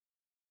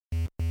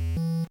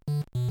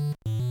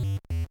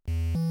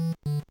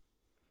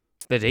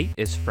The date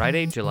is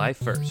Friday, July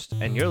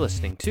 1st, and you're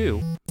listening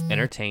to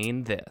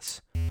Entertain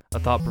This, a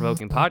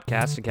thought-provoking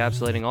podcast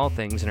encapsulating all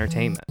things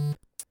entertainment.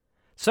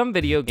 Some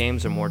video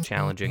games are more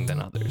challenging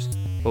than others,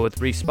 but with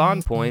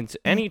respawn points,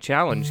 any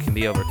challenge can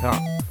be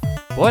overcome.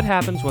 What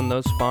happens when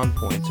those spawn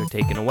points are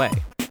taken away?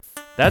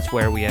 That's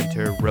where we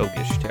enter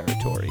roguish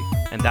territory,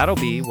 and that'll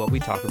be what we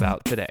talk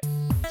about today.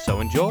 So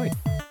enjoy!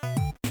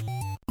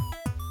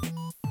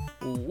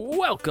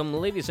 Welcome,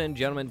 ladies and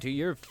gentlemen, to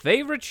your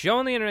favorite show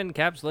on the internet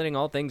encapsulating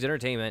all things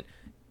entertainment.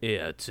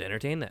 It's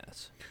Entertain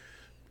This.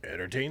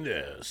 Entertain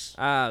This.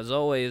 As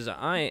always,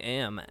 I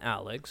am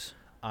Alex.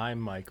 I'm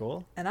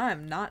Michael. And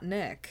I'm not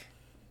Nick.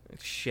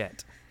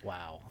 Shit.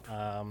 Wow.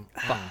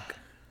 Fuck.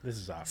 This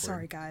is awkward.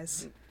 Sorry,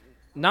 guys.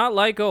 Not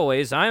like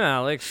always, I'm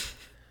Alex.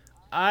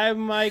 I'm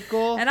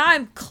Michael. And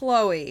I'm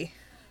Chloe.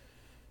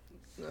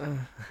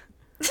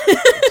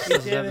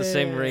 Doesn't have the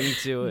same ring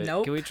to it.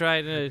 Nope. Can we try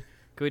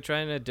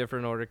in a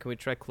different order? Can we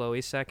try Chloe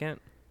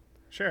second?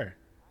 Sure.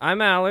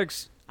 I'm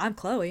Alex. I'm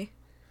Chloe.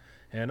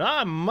 And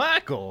I'm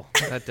Michael.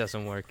 That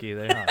doesn't work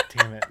either. Oh,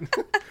 damn it.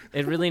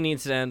 It really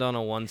needs to end on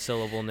a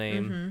one-syllable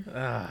name.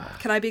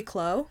 Can I be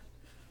Chloe?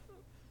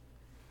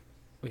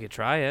 We could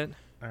try it.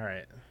 All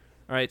right.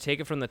 All right, take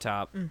it from the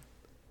top.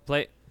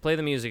 Play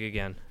the music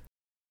again.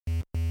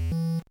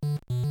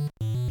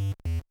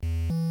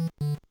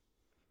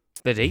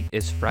 The date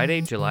is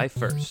Friday, July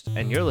 1st,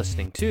 and you're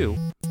listening to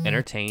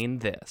Entertain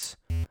This,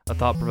 a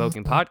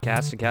thought-provoking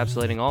podcast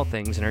encapsulating all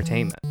things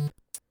entertainment.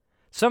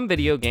 Some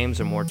video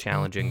games are more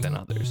challenging than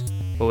others,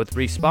 but with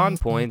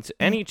respawn points,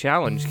 any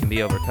challenge can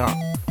be overcome.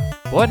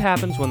 What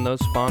happens when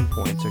those spawn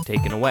points are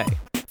taken away?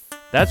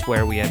 That's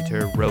where we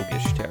enter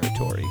roguish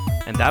territory,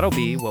 and that'll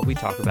be what we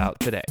talk about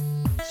today.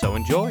 So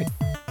enjoy!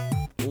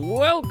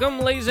 Welcome,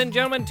 ladies and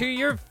gentlemen, to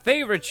your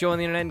favorite show on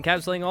the internet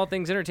encapsulating all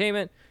things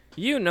entertainment.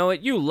 You know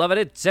it, you love it,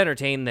 it's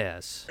Entertain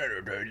This.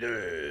 Entertain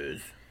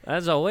This.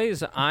 As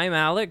always, I'm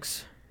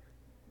Alex.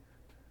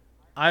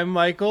 I'm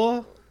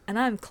Michael. And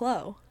I'm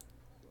Chloe.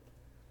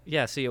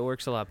 Yeah, see, it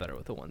works a lot better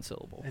with a one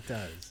syllable. It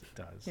does. It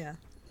does. Yeah.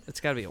 It's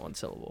gotta be a one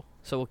syllable,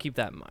 so we'll keep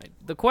that in mind.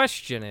 The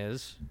question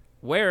is,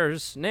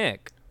 where's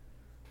Nick?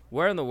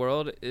 Where in the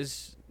world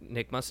is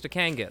Nick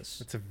Mustakangas?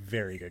 That's a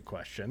very good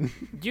question.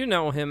 You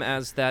know him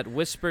as that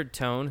whispered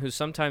tone who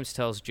sometimes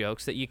tells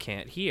jokes that you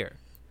can't hear.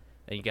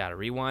 And you gotta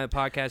rewind the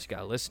podcast, you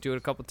gotta listen to it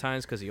a couple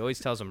times, because he always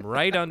tells them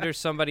right under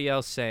somebody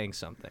else saying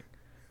something.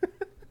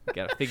 You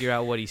gotta figure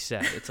out what he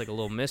said. It's like a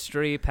little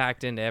mystery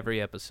packed into every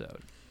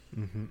episode.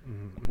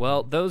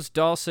 Well, those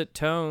dulcet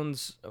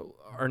tones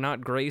are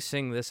not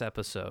gracing this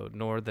episode,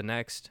 nor the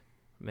next,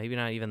 maybe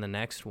not even the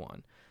next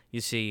one. You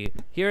see,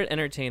 here at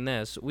Entertain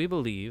This, we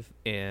believe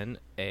in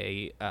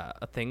a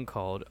thing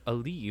called a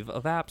leave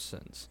of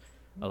absence.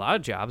 A lot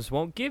of jobs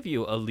won't give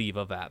you a leave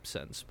of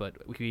absence, but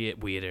we at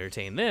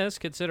Entertain This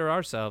consider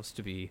ourselves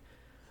to be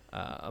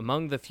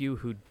among the few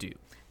who do.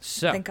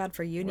 So, Thank God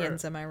for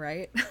unions, am I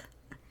right?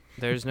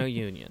 there's no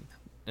union.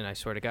 And I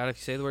swear to God, if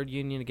you say the word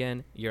union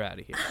again, you're out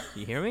of here.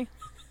 You hear me?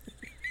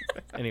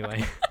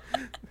 Anyway.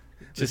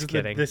 Just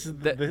kidding. That's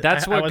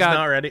what got.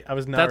 I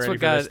was not ready for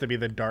this to be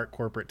the dark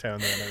corporate tone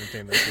that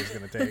Entertain This was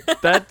going to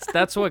take.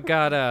 That's what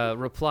got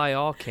Reply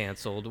All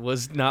canceled,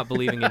 was not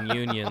believing in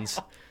unions.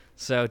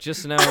 So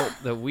just know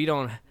that we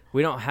don't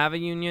have a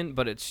union,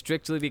 but it's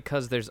strictly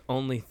because there's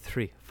only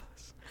 3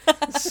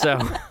 of us. So,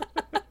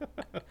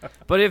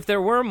 but if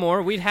there were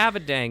more, we'd have a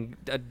ding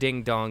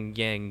dong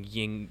yang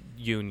ying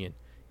union.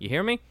 You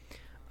hear me?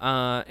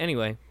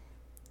 Anyway,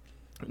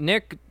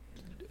 Nick,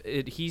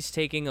 he's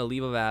taking a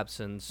leave of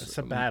absence. A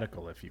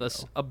sabbatical, if you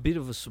will. A bit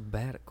of a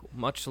sabbatical,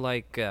 much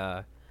like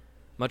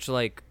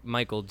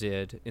Michael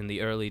did in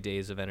the early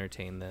days of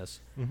Entertain This.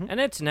 And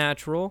it's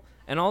natural,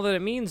 and all that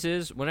it means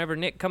is whenever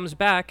Nick comes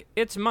back,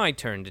 it's my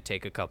turn to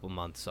take a couple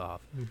months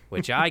off,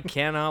 which I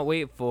cannot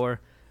wait for,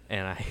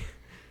 and I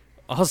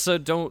also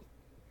don't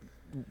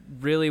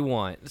really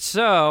want.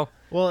 So...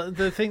 Well,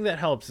 the thing that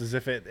helps is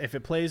if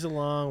it plays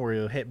along where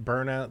you'll hit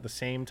burnout at the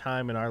same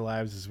time in our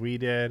lives as we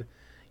did,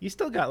 you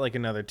still got like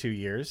another 2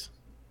 years.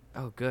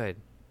 Oh, good.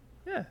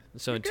 Yeah.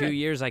 So in 2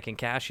 years, I can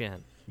cash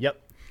in.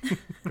 Yep.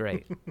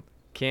 Great.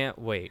 Can't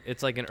wait.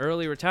 It's like an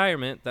early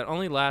retirement that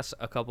only lasts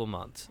a couple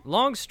months.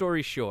 Long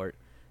story short,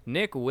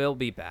 Nick will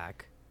be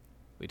back.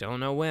 We don't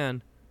know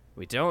when.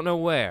 We don't know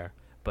where.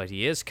 But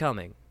he is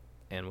coming.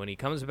 And when he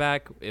comes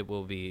back, it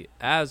will be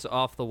as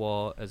off the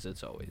wall as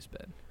it's always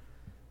been.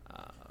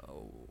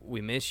 We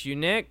miss you,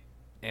 Nick,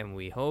 and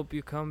we hope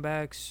you come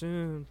back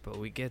soon. But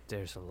we get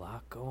there's a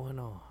lot going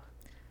on.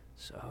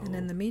 So And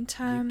in the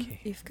meantime,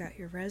 you've got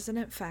your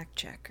resident fact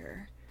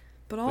checker.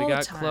 But all we the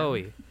got time.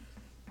 Chloe.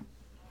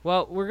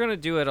 Well, we're going to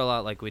do it a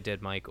lot like we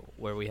did Michael,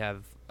 where we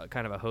have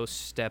kind of a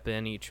host step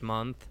in each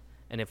month,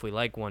 and if we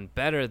like one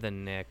better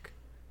than Nick,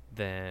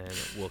 then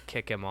we'll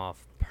kick him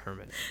off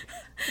permanently.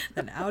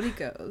 Then out he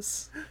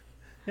goes.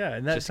 Yeah,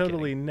 and that Just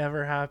totally kidding.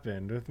 never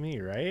happened with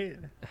me, right?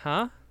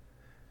 Huh?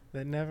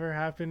 That never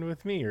happened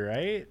with me,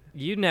 right?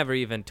 You never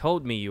even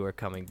told me you were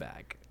coming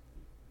back.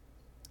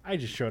 I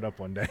just showed up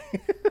one day.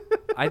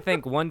 I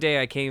think one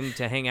day I came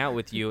to hang out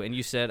with you, and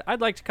you said,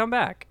 I'd like to come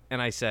back. And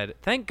I said,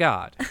 thank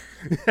God.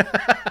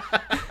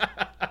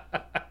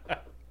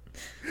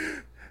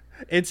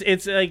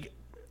 It's like,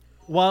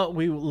 while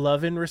we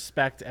love and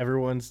respect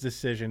everyone's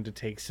decision to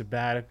take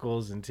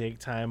sabbaticals and take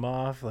time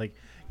off, like,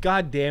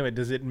 God damn it,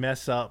 does it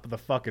mess up the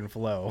fucking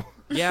flow.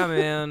 Yeah,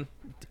 man.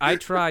 I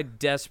tried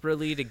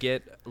desperately to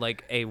get,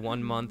 like, a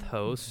 1-month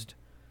host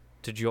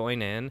to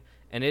join in,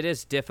 and it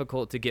is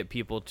difficult to get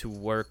people to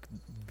work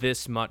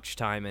this much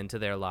time into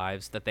their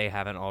lives that they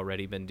haven't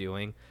already been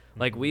doing.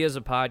 Like, we as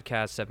a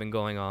podcast have been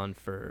going on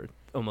for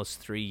almost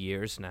 3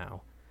 years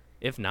now,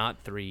 if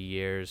not 3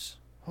 years.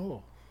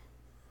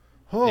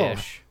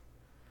 Ish.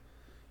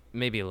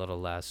 Maybe a little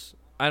less.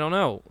 I don't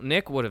know.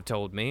 Nick would have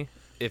told me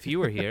if you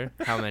were here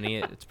how many.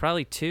 It's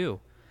probably 2.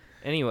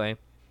 Anyway,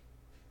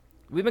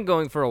 we've been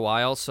going for a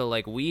while, so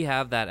like we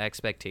have that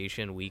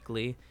expectation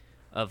weekly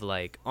of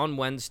like on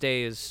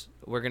Wednesdays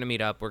we're going to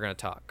meet up, we're going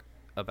to talk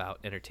about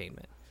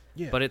entertainment.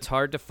 Yeah. But it's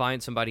hard to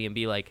find somebody and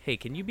be like, "Hey,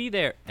 can you be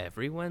there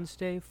every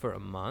Wednesday for a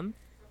month?"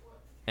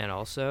 And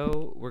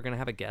also, we're going to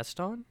have a guest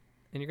on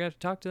and you're going to have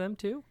to talk to them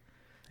too.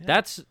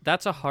 Yeah.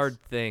 That's a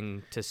hard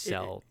thing to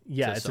sell.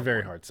 It's a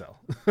very hard sell.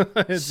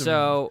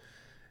 So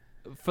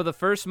for the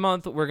first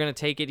month, we're going to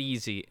take it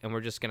easy, and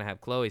we're just going to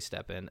have Chloe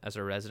step in as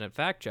a resident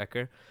fact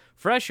checker,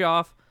 fresh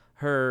off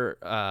her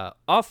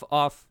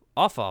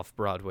off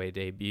Broadway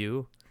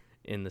debut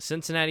in the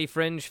Cincinnati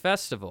Fringe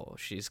Festival.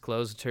 She's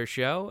closed her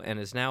show and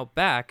is now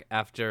back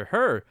after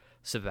her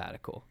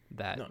sabbatical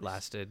that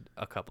lasted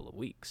a couple of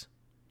weeks.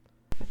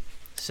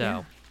 So,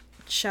 yeah.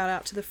 Shout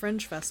out to the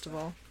Fringe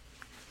Festival.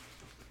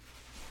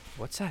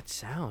 What's that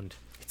sound?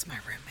 It's my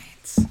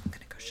roommates. I'm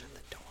gonna go shut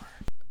the door.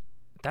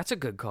 That's a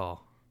good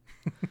call.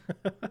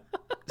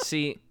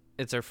 See,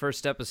 it's our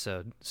first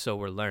episode, so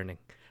we're learning.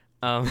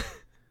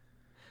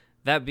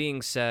 That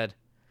being said,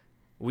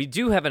 we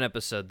do have an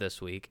episode this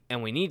week,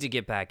 and we need to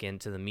get back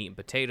into the meat and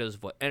potatoes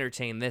of what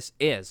Entertain This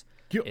is.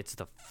 Yep. It's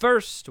the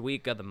first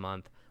week of the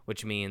month,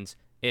 which means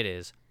it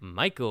is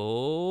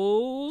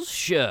Michael's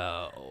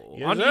show.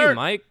 Yes, On to sir. you,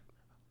 Mike.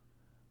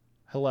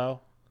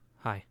 Hello,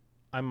 Hi.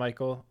 I'm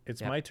Michael. It's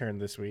Yep. my turn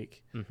this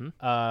week.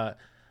 Mm-hmm.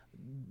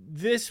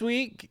 This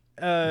week,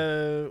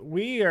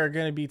 we are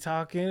going to be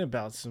talking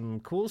about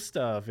some cool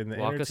stuff in the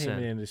Walk us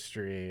entertainment in.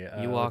 industry.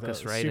 You walk with a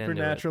us right into it.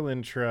 Supernatural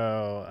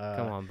intro.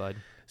 Come on, bud.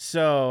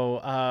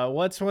 So,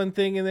 what's one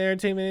thing in the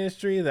entertainment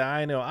industry that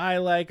I know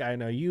I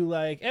know you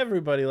like,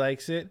 everybody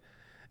likes it,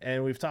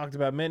 and we've talked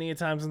about many a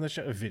times on the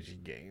show, video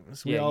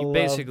games. We Yeah, all you love-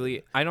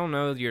 basically, I don't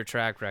know your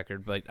track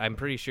record, but I'm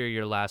pretty sure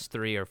your last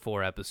 3 or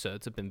 4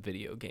 episodes have been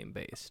video game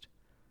based.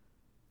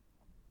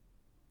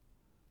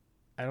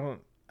 I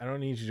don't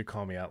need you to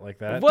call me out like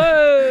that.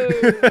 Whoa!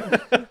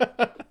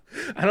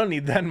 I don't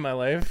need that in my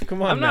life.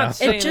 Come on I'm now. not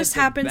saying It just it's a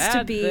happens to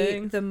bad be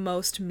thing. the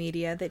most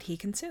media that he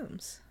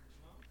consumes.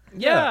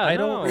 Yeah, I I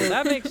don't- don't.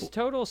 That makes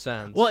total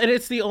sense. Well, and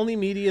it's the only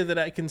media that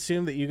I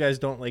consume that you guys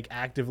don't like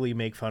actively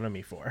make fun of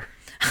me for.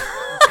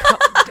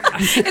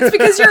 It's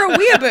because you're a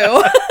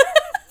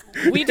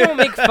weeaboo. we don't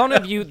make fun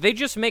of you. They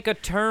just make a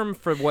term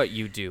for what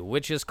you do,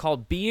 which is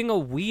called being a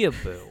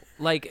weeaboo.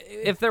 Like,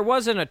 if there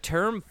wasn't a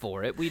term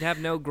for it, we'd have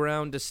no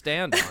ground to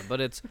stand on.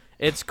 But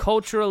it's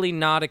culturally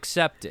not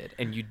accepted,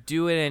 and you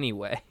do it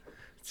anyway.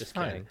 Just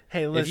fine. kidding.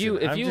 Hey, listen,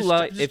 if I'm you just-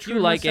 like just if you true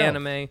to like myself.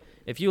 anime,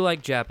 if you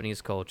like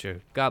Japanese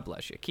culture, God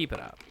bless you. Keep it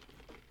up.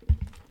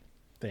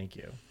 Thank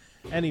you.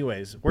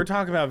 Anyways, we're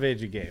talking about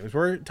video games.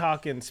 We're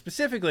talking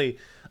specifically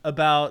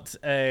about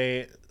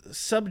a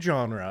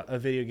subgenre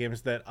of video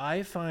games that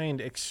I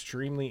find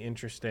extremely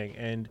interesting,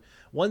 and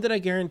one that I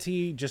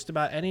guarantee just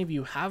about any of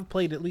you have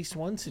played at least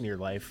once in your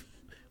life,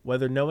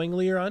 whether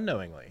knowingly or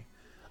unknowingly.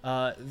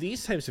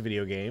 These types of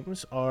video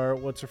games are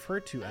what's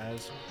referred to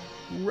as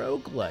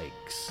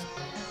roguelikes.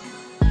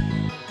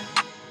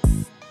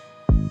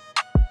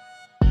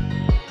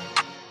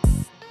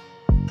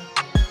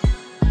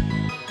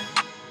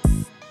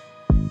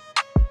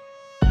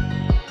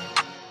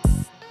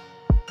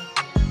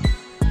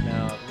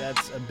 Now,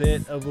 that's a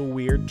bit of a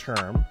weird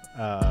term.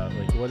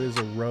 Like, what is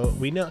a rogue?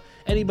 We know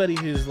anybody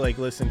who's like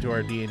listened to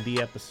our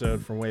D&D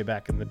episode from way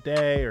back in the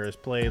day, or has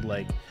played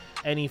like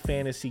any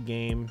fantasy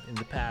game in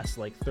the past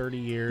like 30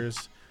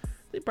 years,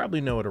 they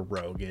probably know what a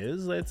rogue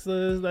is. That's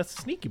the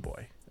sneaky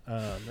boy.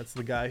 That's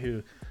the guy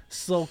who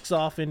sulks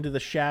off into the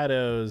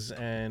shadows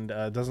and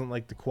doesn't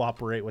like to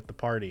cooperate with the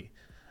party.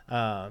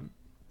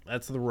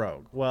 That's the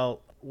rogue.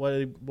 Well, what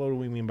do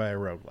we mean by a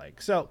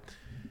roguelike? So,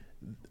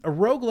 a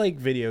roguelike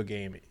video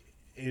game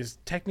is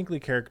technically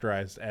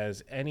characterized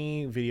as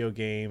any video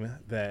game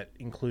that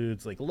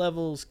includes like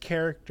levels,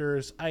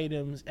 characters,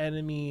 items,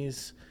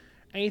 enemies,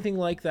 anything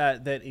like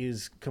that that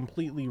is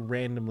completely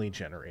randomly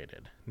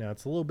generated. Now,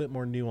 it's a little bit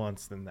more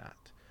nuanced than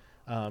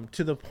that.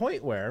 To the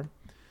point where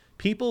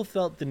people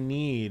felt the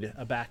need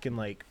back in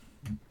like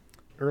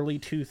early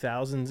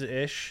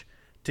 2000s-ish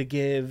to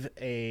give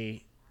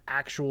a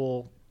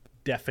actual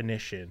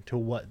definition to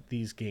what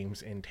these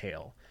games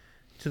entail,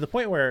 to the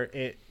point where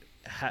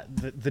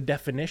the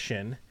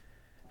definition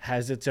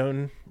has its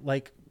own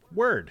like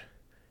word.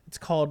 It's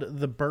called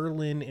the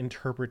Berlin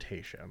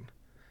Interpretation.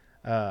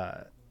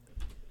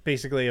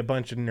 Basically, a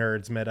bunch of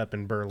nerds met up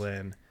in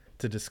Berlin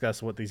to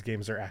discuss what these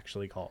games are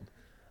actually called.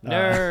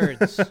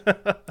 Nerds.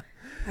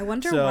 I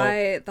wonder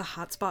why the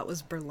hotspot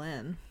was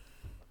Berlin.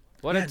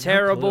 What a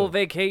terrible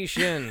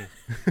vacation.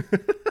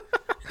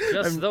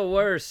 Just the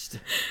worst.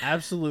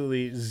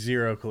 Absolutely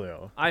zero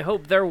clue. I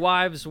hope their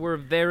wives were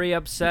very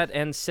upset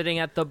and sitting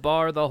at the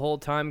bar the whole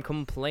time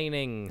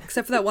complaining.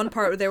 Except for that one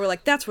part where they were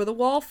like, that's where the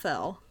wall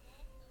fell.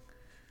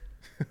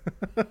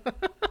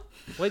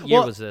 What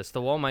year was this?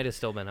 The wall might have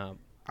still been up.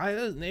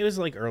 It was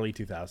like early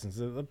 2000s.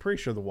 I'm pretty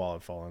sure the wall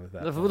had fallen at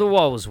that point. The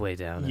wall was way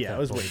down. Yeah, it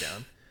was way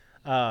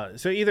down.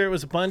 So either it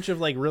was a bunch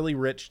of like really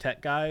rich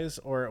tech guys,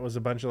 or it was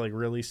a bunch of like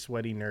really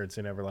sweaty nerds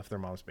who never left their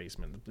mom's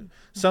basement.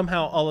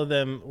 Somehow all of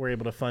them were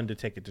able to fund a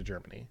ticket to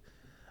Germany.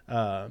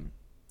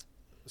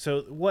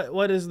 So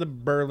what is the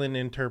Berlin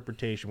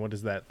Interpretation? What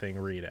does that thing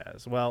read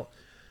as? Well,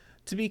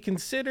 to be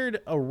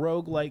considered a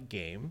roguelike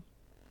game,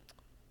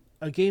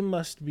 a game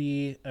must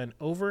be an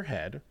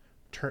overhead,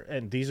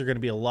 and these are going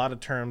to be a lot of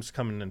terms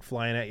coming and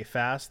flying at you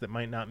fast that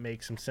might not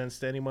make some sense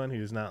to anyone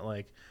who's not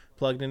like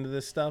plugged into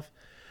this stuff.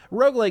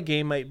 Roguelike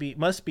game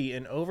must be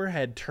an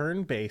overhead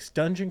turn-based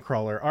dungeon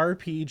crawler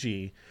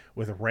RPG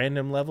with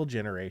random level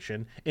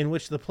generation in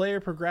which the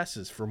player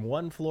progresses from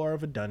one floor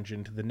of a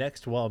dungeon to the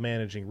next while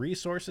managing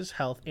resources,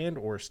 health, and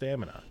or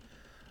stamina.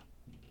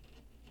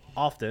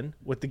 Often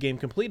with the game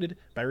completed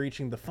by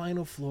reaching the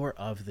final floor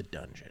of the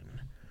dungeon.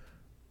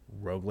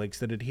 Roguelikes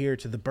that adhere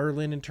to the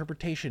Berlin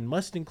Interpretation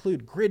must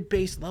include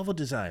grid-based level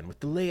design with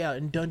the layout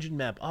and dungeon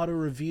map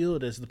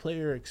auto-revealed as the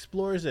player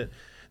explores it.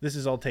 This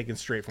is all taken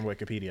straight from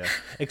Wikipedia.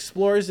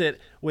 Explores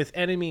it with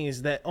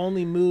enemies that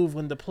only move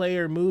when the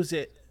player moves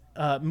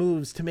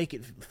to make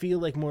it feel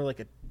like more like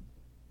a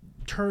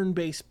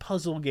turn-based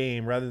puzzle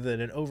game rather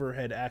than an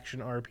overhead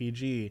action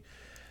RPG.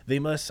 They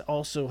must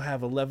also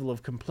have a level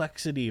of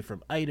complexity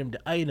from item to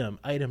item,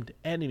 item to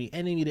enemy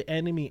to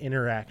enemy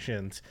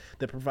interactions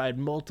that provide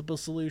multiple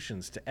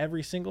solutions to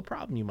every single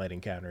problem you might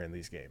encounter in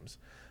these games.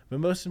 But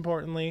most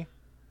importantly,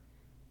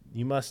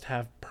 you must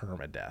have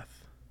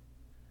permadeath.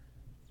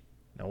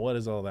 Now, what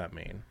does all that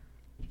mean?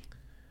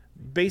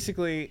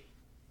 Basically,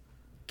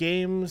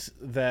 games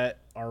that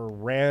are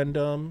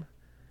random,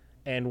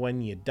 and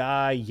when you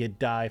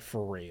die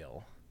for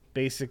real.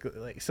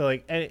 Basically,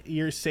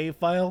 your save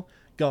file,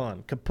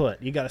 gone,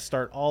 kaput. You got to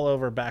start all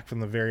over back from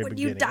the very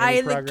beginning. When you die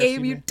in the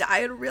game, you die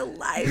in real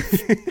life.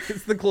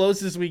 It's the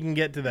closest we can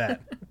get to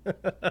that.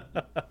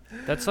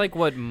 That's like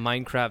what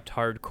Minecraft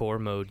hardcore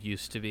mode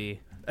used to be.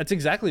 That's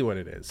exactly what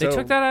it is. They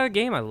took that out of the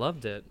game. I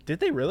loved it. Did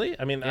they really?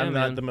 I mean, yeah, I'm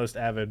man. not the most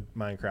avid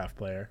Minecraft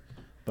player.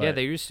 But Yeah,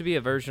 there used to be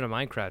a version of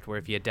Minecraft where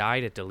if you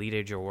died, it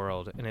deleted your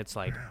world, and it's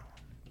like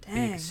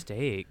Dang. big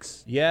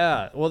stakes.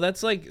 Yeah, well,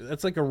 that's like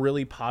a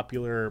really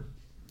popular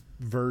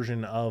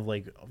version of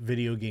like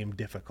video game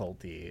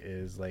difficulty.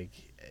 Is like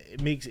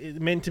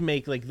it meant to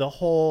make like the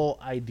whole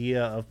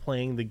idea of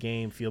playing the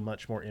game feel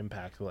much more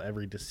impactful.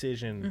 Every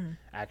decision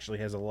actually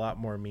has a lot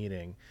more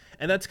meaning,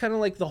 and that's kind of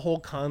like the whole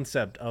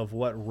concept of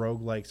what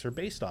roguelikes are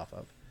based off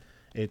of.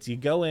 It's you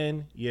go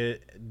in, you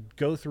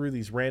go through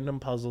these random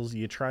puzzles,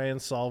 you try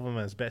and solve them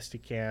as best you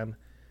can,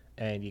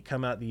 and you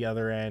come out the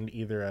other end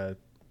either a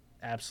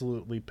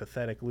absolutely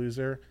pathetic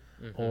loser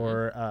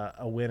or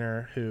a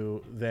winner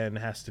who then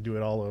has to do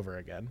it all over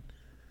again.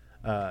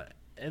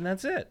 And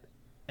that's it.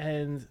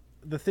 And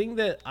the thing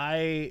that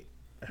I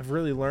have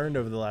really learned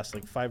over the last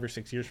like 5 or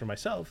 6 years for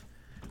myself,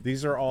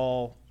 these are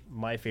all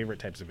my favorite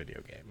types of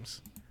video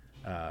games.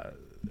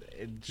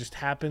 It just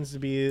happens to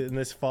be in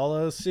this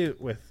follow suit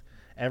with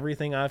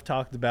everything I've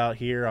talked about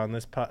here on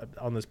this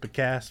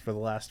podcast for the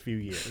last few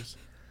years.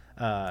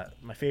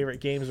 My favorite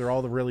games are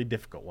all the really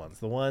difficult ones,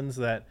 the ones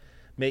that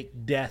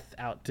make death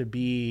out to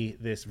be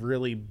this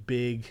really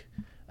big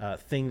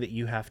thing that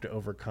you have to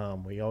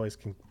overcome. We always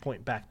can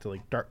point back to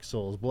like Dark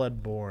Souls,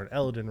 Bloodborne,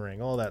 Elden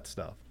Ring, all that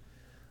stuff.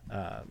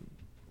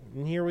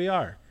 And here we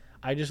are.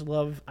 I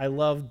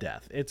love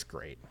death. It's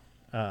great.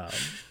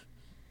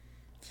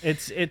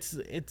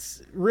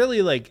 It's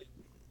really like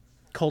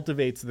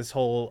cultivates this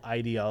whole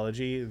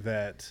ideology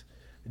that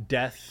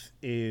death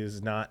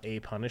is not a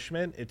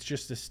punishment. It's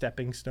just a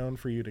stepping stone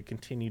for you to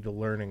continue to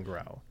learn and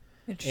grow.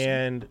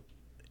 And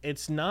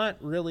it's not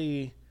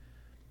really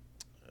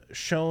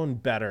shown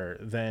better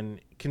than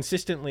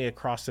consistently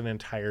across an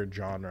entire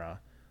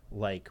genre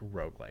like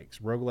roguelikes.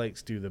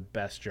 Roguelikes do the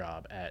best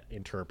job at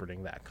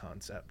interpreting that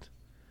concept.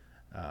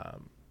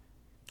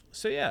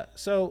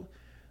 So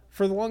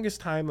for the longest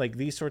time, like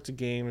these sorts of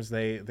games,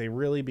 they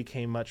really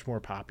became much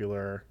more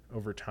popular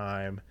over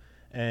time.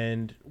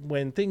 And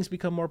when things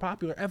become more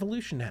popular,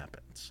 evolution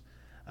happens.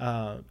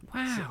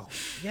 Wow.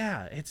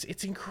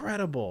 It's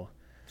incredible.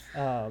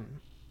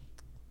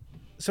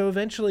 So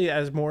eventually,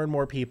 as more and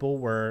more people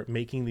were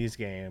making these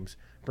games,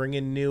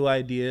 bringing new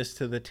ideas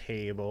to the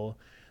table,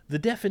 the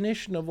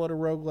definition of what a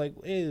roguelike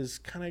is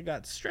kind of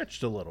got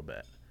stretched a little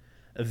bit.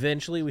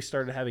 Eventually, we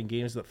started having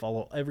games that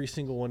follow every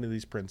single one of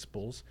these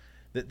principles.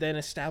 that then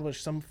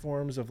establish some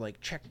forms of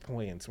like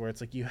checkpoints where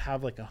it's like you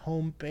have like a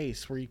home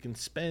base where you can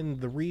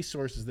spend the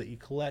resources that you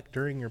collect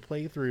during your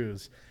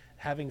playthroughs,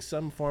 having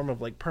some form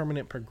of like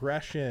permanent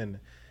progression.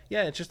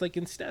 Yeah, it's just like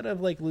instead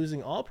of like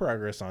losing all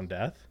progress on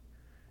death,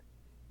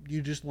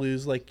 you just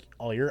lose like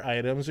all your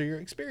items or your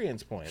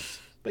experience points,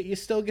 but you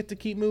still get to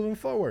keep moving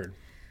forward.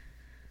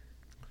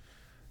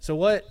 So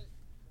what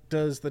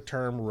does the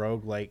term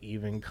roguelike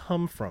even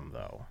come from,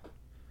 though?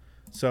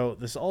 So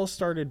this all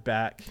started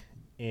back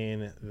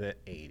in the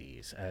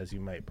 80s, as you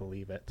might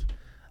believe it.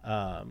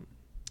 The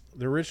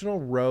original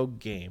Rogue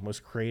game was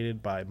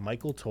created by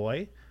Michael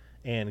Toy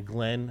and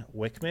Glenn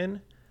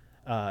Wickman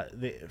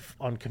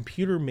on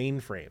computer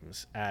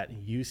mainframes at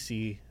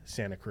UC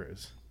Santa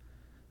Cruz.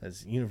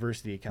 That's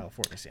University of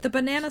California, Santa The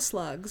Cruz. banana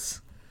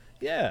slugs.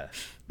 Yeah.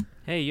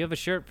 Hey, you have a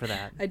shirt for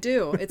that. I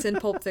do. It's in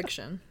Pulp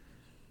Fiction.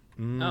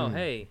 Oh,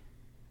 hey.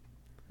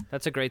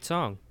 That's a great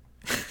song.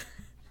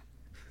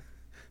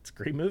 It's a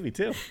great movie,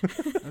 too.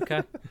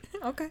 Okay.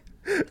 Okay.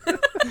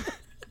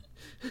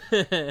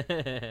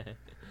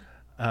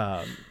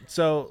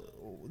 So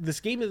this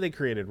game that they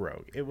created,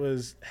 Rogue, it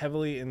was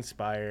heavily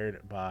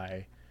inspired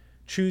by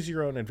choose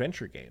your own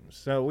adventure games.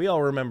 So we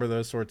all remember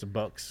those sorts of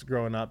books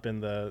growing up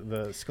in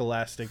the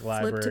scholastic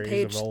Flip libraries to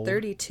page of old.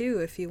 32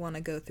 if you want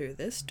to go through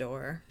this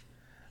door.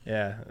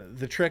 Yeah,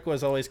 the trick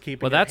was always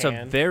keeping. Well, that's your a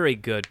hand. very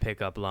good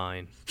pickup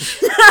line.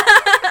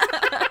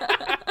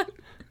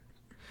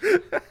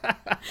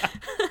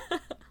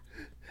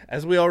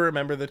 As we all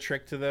remember, the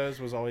trick to those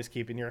was always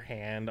keeping your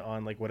hand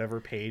on like whatever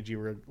page you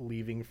were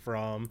leaving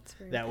from.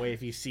 That way,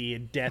 if you see a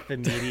death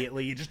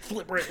immediately, you just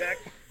flip right back.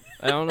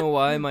 I don't know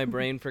why my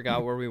brain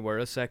forgot where we were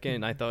a second,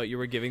 and I thought you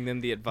were giving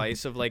them the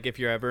advice of, like, if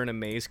you're ever in a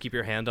maze, keep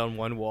your hand on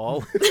one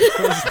wall.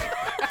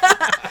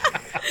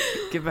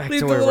 Get back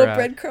Leave to the where we're little at.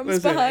 breadcrumbs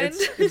Listen, behind.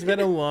 it's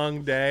been a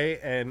long day,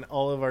 and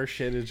all of our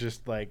shit is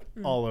just like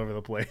all over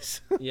the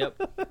place.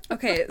 Yep.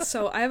 Okay,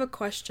 so I have a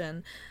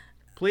question.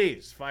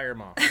 Please, fire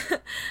mom.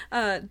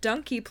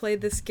 Donkey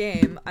played this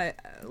game.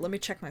 Let me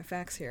check my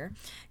facts here.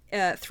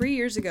 3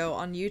 years ago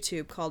on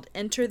YouTube called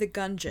Enter the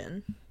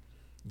Gungeon.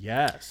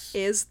 Yes.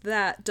 Does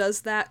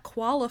that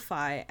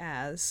qualify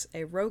as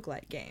a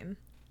roguelike game?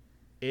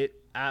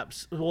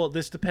 Well,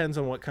 this depends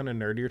on what kind of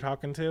nerd you're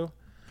talking to.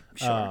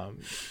 Sure.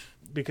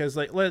 Because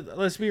like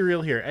let's be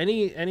real here.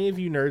 Any of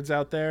you nerds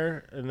out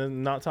there, and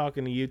then not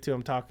talking to you two,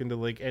 I'm talking to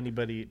like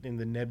anybody in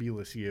the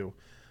nebulous you.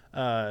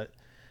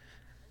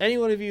 Any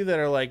one of you that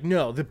are like,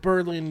 no, the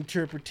Berlin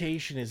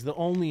interpretation is the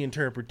only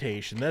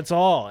interpretation. That's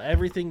all.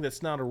 Everything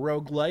that's not a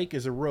roguelike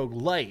is a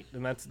roguelite.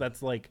 And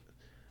that's like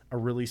a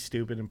really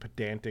stupid and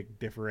pedantic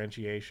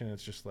differentiation.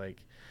 It's just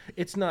like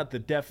it's not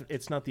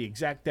the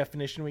exact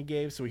definition we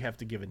gave, so we have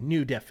to give a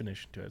new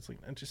definition to it. It's like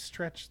just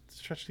stretch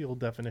the old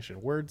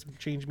definition. Words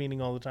change meaning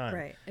all the time.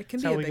 Right. It can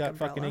That's be how a we big got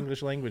umbrella. fucking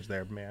English language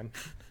there, man.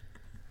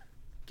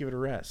 Give it a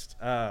rest.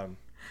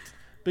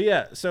 But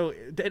yeah, so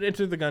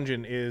Enter the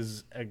Gungeon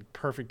is a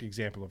perfect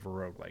example of a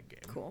roguelike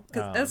game. Cool.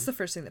 'Cause that's the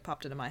first thing that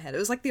popped into my head. It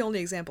was like the only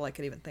example I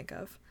could even think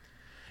of.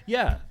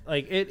 Yeah,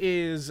 like it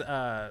is.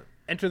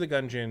 Enter the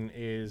Gungeon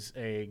is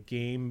a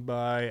game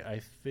by I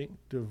think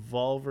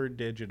Devolver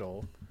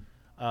Digital,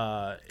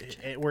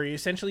 where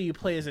you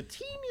play as a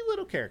teeny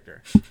little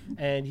character,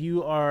 and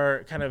you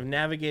are kind of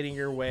navigating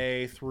your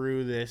way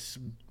through this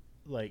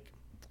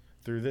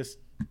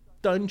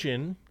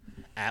dungeon,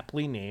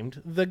 aptly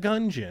named the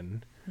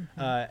Gungeon.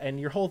 And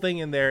your whole thing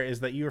in there is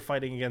that you are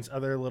fighting against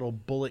other little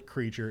bullet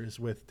creatures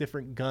with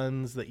different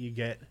guns that you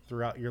get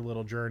throughout your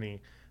little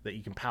journey that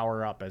you can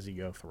power up as you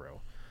go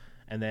through.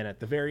 And then at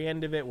the very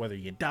end of it, whether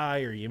you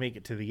die or you make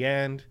it to the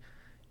end,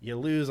 you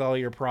lose all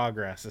your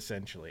progress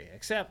essentially,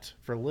 except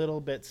for little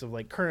bits of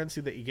like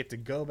currency that you get to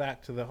go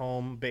back to the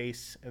home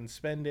base and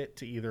spend it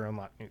to either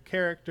unlock new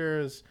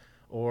characters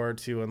or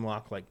to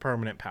unlock like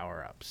permanent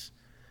power-ups.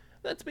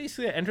 That's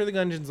basically it. Enter the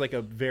Gungeon's like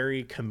a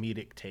very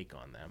comedic take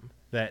on them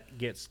that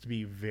gets to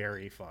be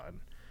very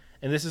fun.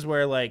 And this is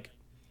where like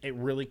it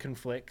really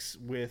conflicts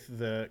with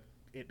the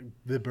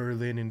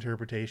Berlin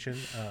interpretation.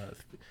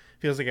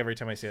 Feels like every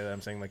time I say that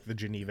I'm saying like the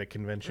Geneva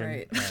Convention.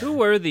 Right. Who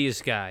were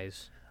these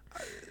guys?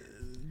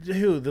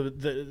 Who?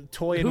 The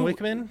Toy and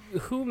Wickman?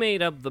 Who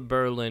made up the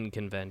Berlin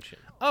Convention?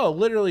 Oh,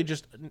 literally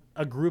just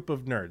a group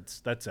of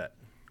nerds. That's it.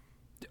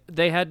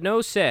 They had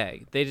no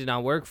say. They did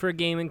not work for a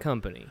gaming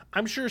company.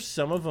 I'm sure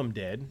some of them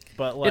did,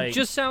 but like It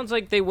just sounds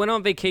like they went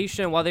on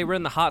vacation, and while they were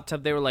in the hot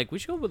tub, they were like, we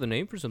should come up with a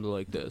name for something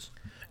like this.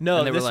 no,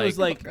 and they were this was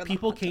like- like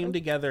people came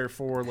together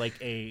for like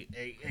a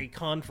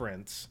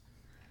conference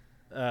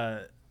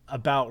about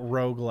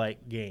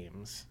roguelike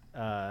games.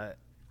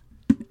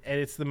 And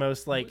it's the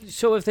most like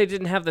So if they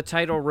didn't have the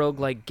title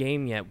roguelike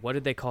game yet, what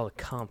did they call a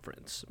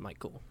conference,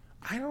 Michael?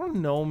 I don't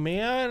know,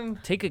 man.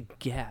 Take a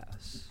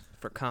guess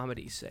for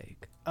comedy's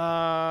sake.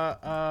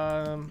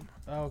 Oh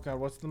god,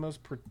 what's the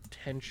most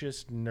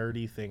pretentious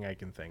nerdy thing I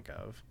can think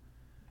of?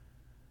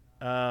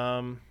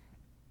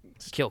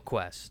 Kill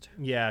Quest.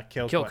 Yeah,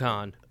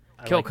 KillCon.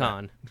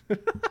 KillCon.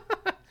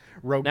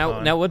 Rogue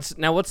Con. Now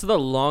what's the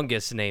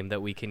longest name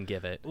that we can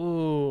give it?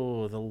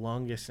 Ooh, the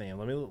longest name.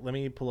 Let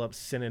me pull up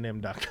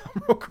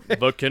synonym.com real quick.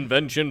 The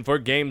convention for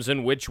games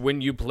in which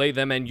when you play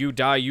them and you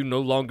die, you no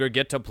longer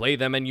get to play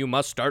them and you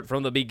must start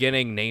from the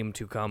beginning. Name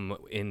to come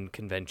in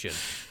convention.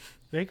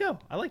 There you go.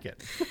 I like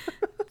it.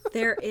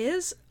 There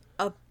is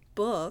a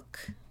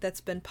book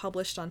that's been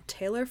published on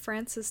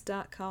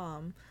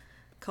TaylorFrancis.com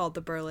called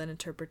The Berlin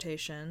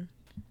Interpretation.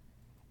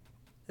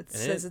 It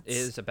says it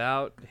is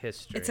about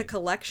history. it's a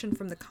collection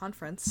from the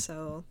conference,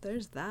 so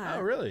there's that.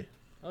 Oh, really?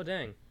 Oh,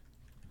 dang.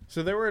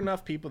 So there were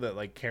enough people that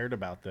like cared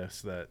about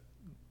this that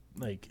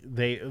like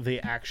they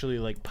actually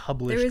like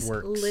published There is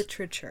works.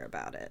 literature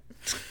about it.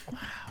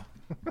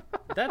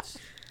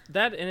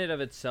 That in and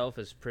of itself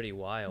is pretty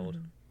wild.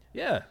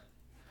 Yeah.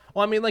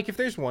 Well, I mean, like if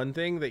there's one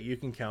thing that you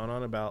can count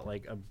on about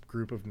like a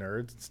group of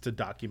nerds, it's to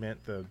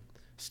document the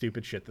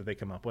stupid shit that they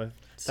come up with.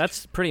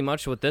 That's pretty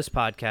much what this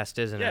podcast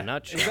is in a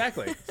nutshell.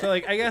 Exactly. So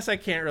like I guess I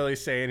can't really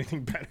say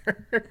anything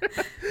better.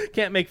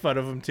 Can't make fun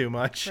of them too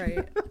much.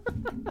 Right.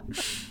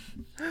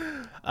 We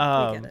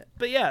get it.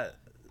 But yeah,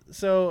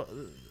 so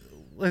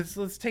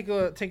let's take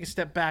a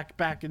step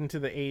back into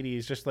the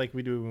 80s, just like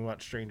we do when we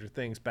watch Stranger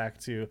Things, back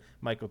to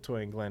Michael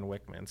Toy and Glenn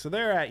Wickman. So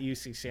they're at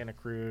UC Santa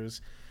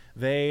Cruz.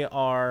 They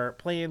are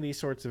playing these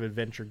sorts of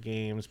adventure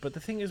games, but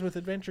the thing is with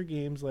adventure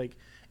games, like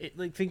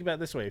think about it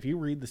this way: if you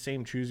read the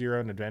same Choose Your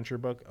Own Adventure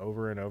book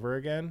over and over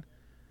again,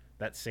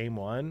 that same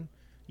one,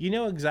 you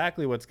know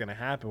exactly what's going to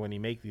happen when you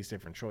make these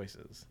different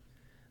choices.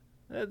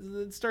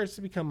 It starts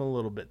to become a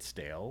little bit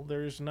stale.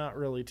 There's not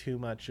really too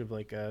much of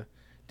like a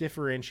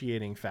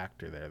differentiating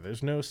factor there.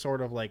 There's no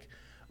sort of like,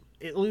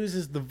 it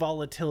loses the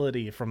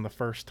volatility from the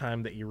first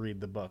time that you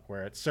read the book,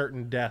 where it's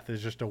certain death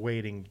is just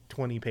awaiting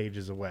 20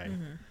 pages away.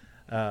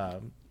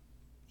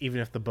 Even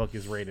if the book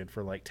is rated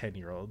for like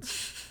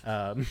 10-year-olds.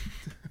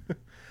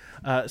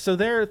 So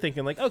they're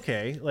thinking like,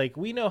 okay, like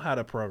we know how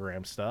to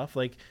program stuff.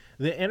 Like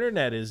the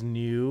internet is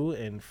new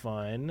and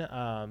fun.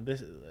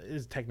 This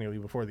is technically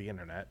before the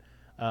internet.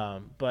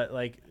 But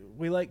like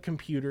we like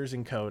computers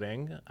and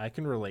coding. I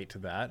can relate to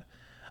that.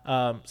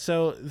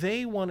 So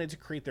they wanted to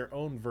create their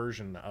own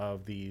version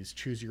of these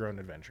choose your own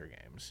adventure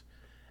games.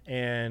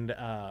 And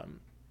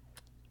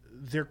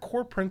their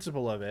core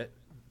principle of it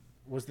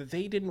was that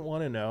they didn't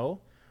want to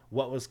know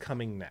what was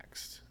coming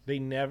next. They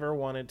never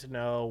wanted to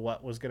know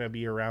what was going to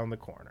be around the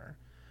corner.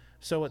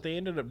 So what they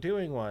ended up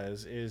doing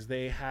is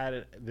they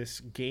had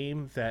this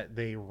game that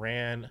they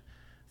ran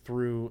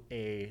through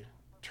a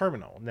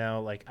terminal. Now,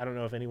 like, I don't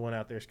know if anyone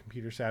out there is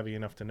computer savvy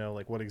enough to know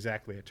like what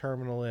exactly a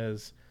terminal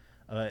is.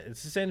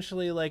 It's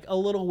essentially like a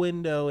little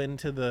window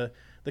into the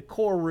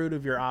core root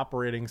of your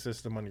operating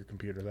system on your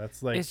computer.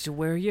 That's like, It's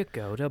where you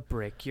go to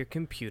break your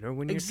computer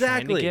when you're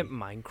Exactly. trying to get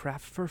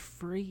Minecraft for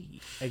free.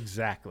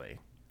 exactly.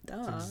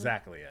 Duh. That's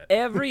exactly it.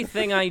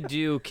 Everything I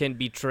do can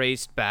be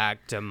traced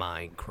back to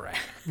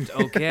Minecraft,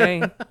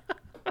 okay?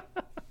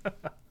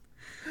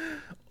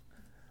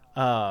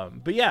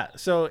 But yeah,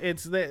 so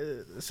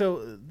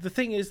the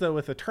thing is though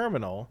with a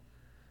terminal,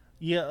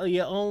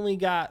 you only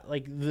got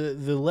like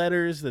the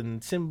letters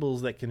and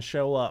symbols that can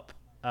show up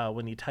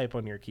when you type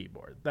on your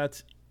keyboard.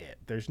 That's it.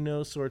 There's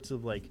no sorts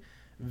of like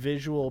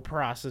visual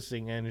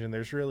processing engine.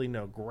 There's really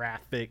no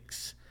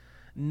graphics,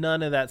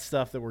 none of that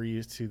stuff that we're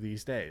used to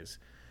these days.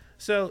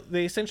 So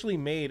they essentially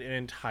made an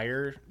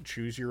entire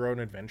choose your own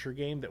adventure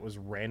game that was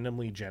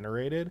randomly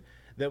generated,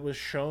 that was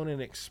shown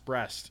and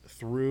expressed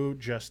through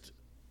just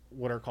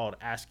what are called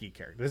ASCII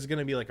characters. This is going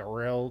to be like a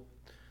real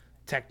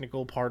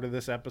technical part of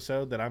this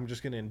episode that I'm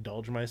just going to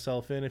indulge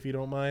myself in, if you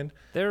don't mind.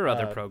 There are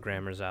other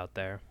programmers out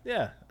there.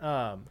 Yeah.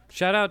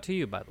 Shout out to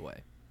you, by the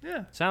way.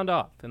 Yeah. Sound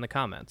off in the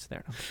comments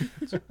there.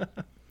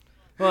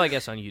 Well, I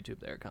guess on YouTube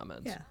there are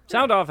comments. Yeah.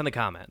 Sound off in the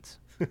comments.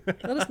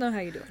 Let us know how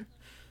you're doing.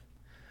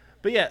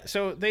 But yeah,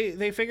 so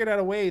they figured out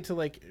a way to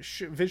like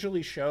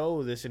visually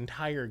show this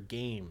entire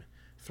game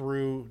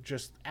through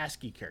just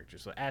ASCII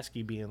characters. So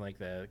ASCII being like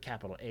the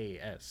capital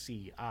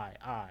ASCII,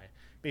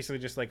 basically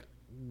just like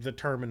the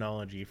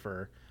terminology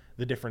for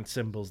the different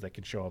symbols that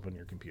can show up on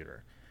your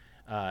computer.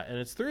 And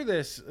it's through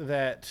this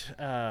that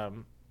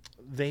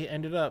they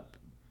ended up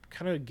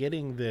kind of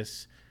getting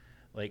this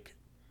like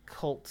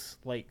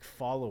cult-like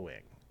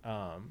following.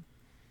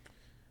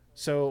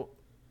 So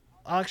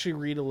I'll actually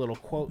read a little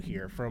quote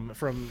here from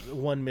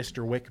one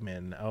Mr.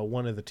 Wickman,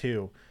 one of the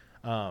two.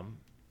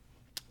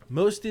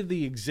 Most of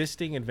the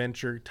existing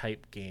adventure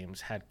type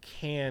games had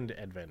canned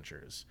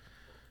adventures.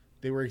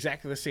 They were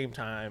exactly the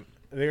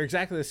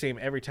same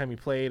every time you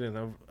played, and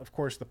of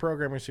course the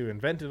programmers who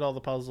invented all the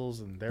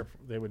puzzles, and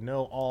they would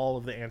know all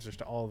of the answers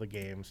to all of the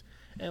games,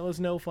 and it was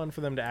no fun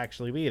for them to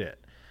actually beat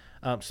it.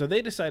 So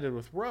we decided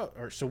with Rogue.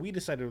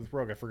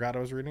 I forgot I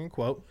was reading a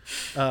quote.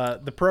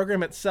 The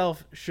program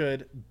itself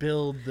should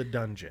build the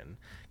dungeon,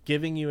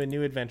 giving you a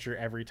new adventure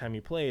every time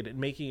you played, and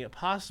making it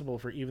possible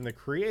for even the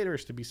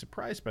creators to be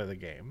surprised by the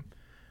game.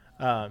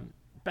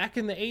 Back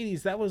in the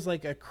 80s, that was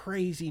like a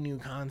crazy new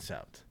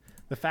concept.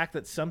 The fact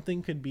that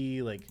something could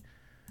be like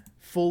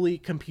fully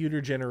computer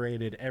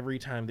generated every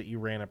time that you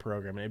ran a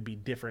program, and it'd be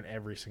different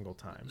every single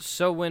time.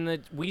 So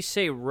when we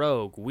say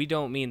rogue, we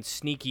don't mean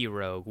sneaky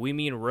rogue. We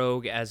mean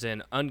rogue as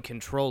an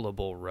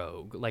uncontrollable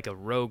rogue, like a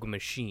rogue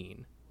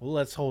machine. Well,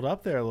 let's hold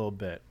up there a little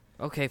bit.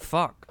 Okay,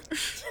 fuck.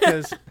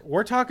 Because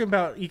we're talking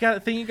about, you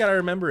got to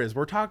remember is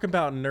we're talking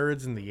about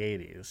nerds in the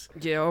 80s.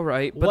 Yeah, all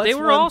right. But What's they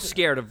were one all th-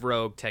 scared of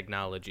rogue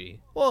technology.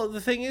 Well,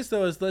 the thing is,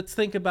 though, is let's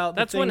think about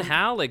That's the when thing.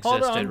 HAL Hold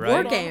existed, on, right?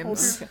 War hold on,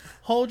 games.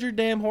 Hold your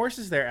damn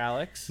horses there,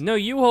 Alex. No,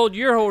 you hold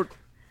your hold.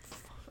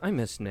 I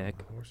miss Nick.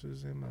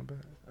 Horses in my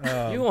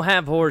butt. You don't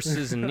have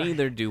horses, and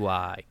neither do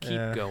I.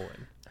 Keep going.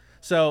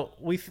 So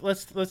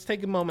let's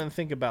take a moment and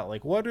think about,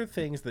 like, what are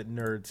things that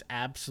nerds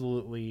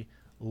absolutely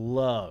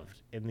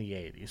loved in the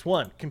 80s?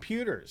 1,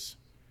 computers.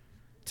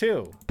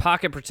 2,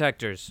 Pocket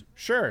protectors,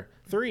 sure.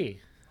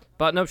 3,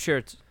 button-up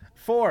shirts,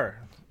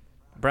 4.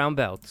 brown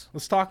belts,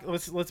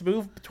 Let's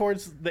move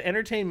towards the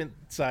entertainment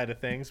side of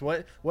things.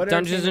 What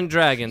Dungeons and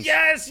Dragons.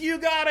 Yes, you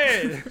got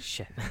it.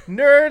 Shit.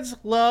 Nerds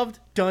loved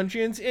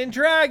Dungeons and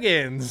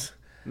Dragons.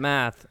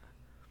 Math.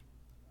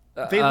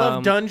 They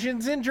love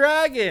Dungeons and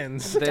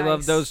Dragons. They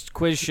love Dice. those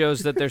quiz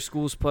shows that their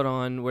schools put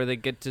on where they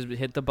get to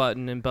hit the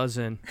button and buzz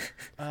in.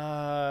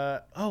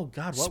 Oh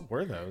God, what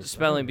were those?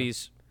 Spelling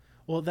bees,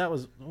 Well, that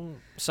was.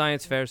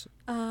 science fairs.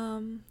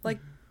 Like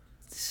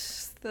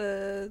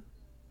the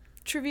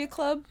trivia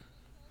club,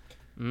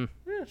 Yeah,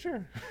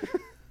 sure.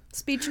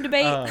 speech and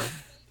debate.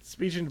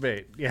 Speech and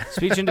debate. Yeah.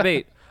 Speech and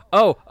debate.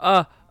 Oh,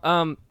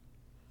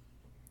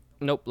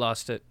 nope,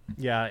 lost it.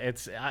 Yeah,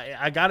 it's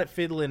I got it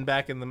fiddling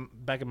back in my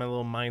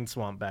little mind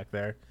swamp back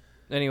there.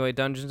 Anyway,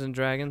 Dungeons and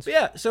Dragons. But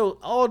yeah, so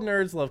all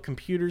nerds love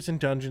computers and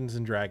Dungeons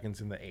and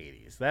Dragons in the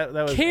 80s. That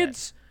was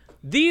Kids,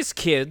 these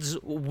kids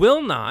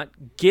will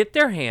not get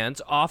their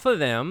hands off of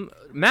them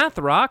math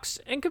rocks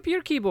and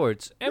computer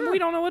keyboards, and we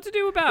don't know what to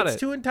do about It's it.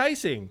 too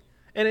enticing,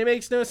 and it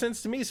makes no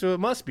sense to me. So it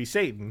must be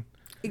Satan.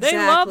 They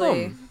love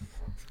them.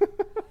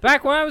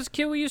 Back when I was a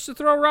kid, we used to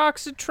throw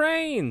rocks at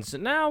trains.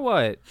 Now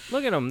what?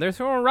 Look at them. They're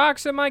throwing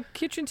rocks at my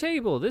kitchen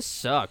table. This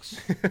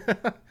sucks.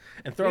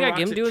 And throwing gotta rocks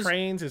get 'em at doing-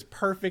 trains is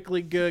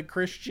perfectly good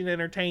Christian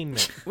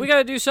entertainment. We got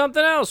to do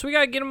something else. We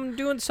got to get them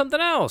doing something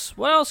else.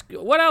 What else?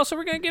 What else are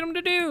we going to get them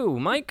to do,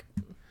 Mike?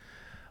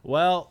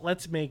 Well,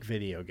 let's make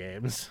video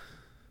games.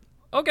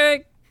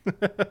 Okay.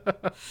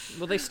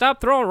 Will they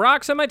stop throwing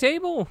rocks at my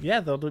table? Yeah,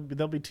 they'll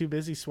be too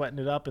busy sweating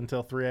it up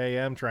until 3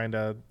 a.m. trying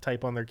to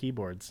type on their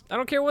keyboards. I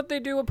don't care what they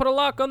do. We'll put a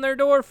lock on their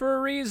door for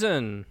a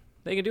reason.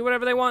 They can do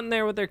whatever they want in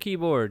there with their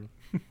keyboard.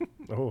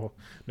 Oh,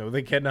 no,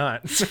 they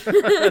cannot.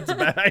 That's a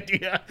bad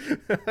idea.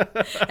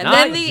 And Not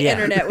then the yet.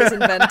 internet was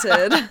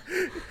invented.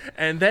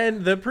 And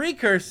then the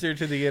precursor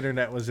to the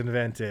internet was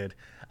invented,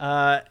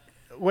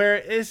 where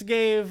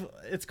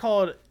it's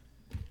called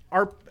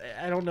ARP.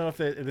 I don't know if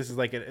this is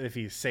like if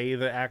you say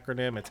the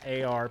acronym, it's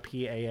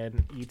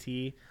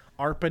ARPANET,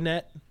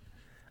 ARPANET.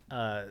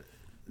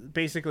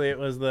 Basically, it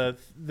was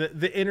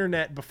the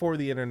internet before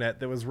the internet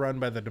that was run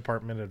by the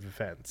Department of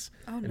Defense.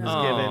 Oh, And no.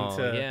 was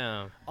given to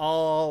yeah.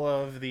 all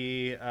of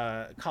the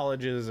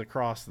colleges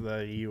across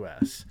the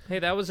U.S. Hey,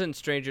 that was in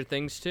Stranger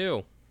Things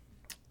too.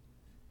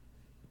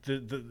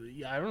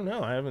 I don't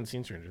know. I haven't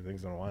seen Stranger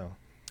Things in a while.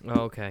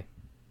 Oh, okay.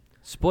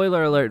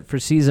 Spoiler alert for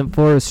season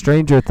 4 of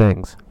Stranger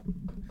Things.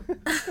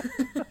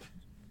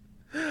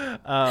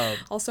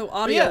 Also,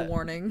 audio yeah.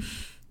 warning.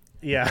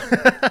 Yeah.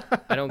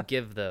 I don't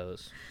give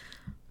those.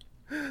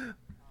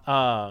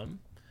 So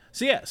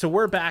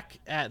we're back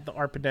at the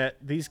ARPANET.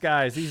 These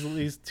guys,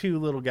 these two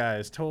little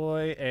guys,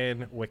 Toy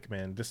and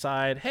Wickman,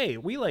 decide, hey,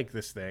 we like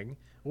this thing.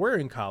 We're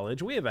in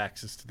college. We have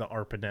access to the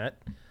ARPANET.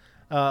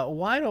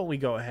 Why don't we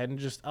go ahead and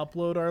just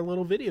upload our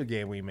little video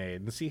game we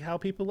made and see how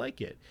people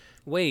like it?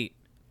 Wait.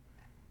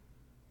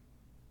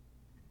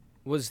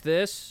 Was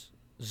this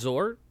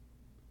Zork?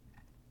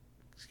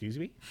 Excuse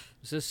me?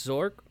 Is this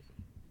Zork?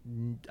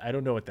 I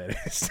don't know what that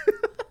is.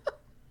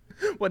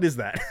 What is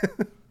that?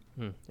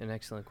 An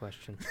excellent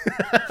question.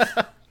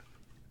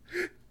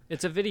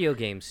 It's a video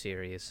game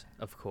series,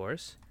 of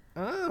course.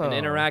 Oh. An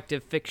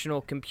interactive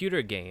fictional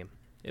computer game.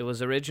 It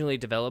was originally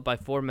developed by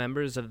 4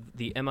 members of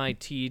the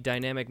MIT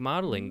Dynamic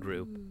Modeling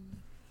Group.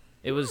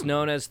 It was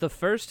known as the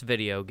first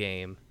video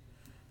game.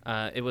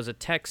 It was a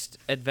text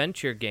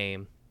adventure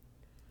game.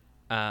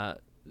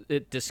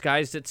 It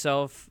disguised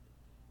itself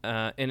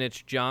in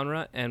its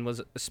genre and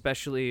was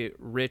especially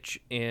rich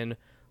in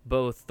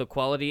both the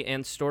quality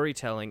and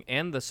storytelling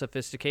and the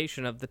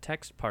sophistication of the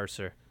text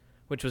parser,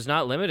 which was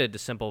not limited to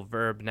simple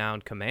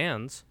verb-noun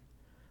commands,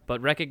 but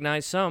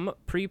recognized some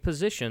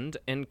prepositioned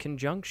and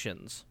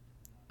conjunctions.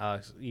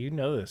 You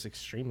know this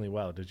extremely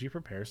well. Did you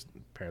prepare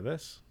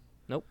this?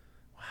 Nope.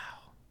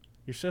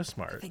 You're so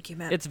smart. Thank you,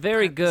 Matt. It's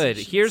very good.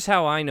 Prepositions. Here's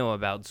how I know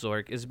about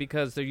Zork, is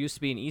because there used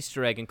to be an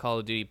Easter egg in Call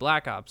of Duty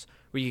Black Ops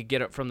where you could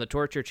get up from the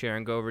torture chair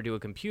and go over to a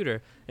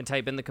computer and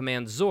type in the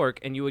command Zork,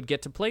 and you would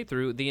get to play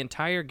through the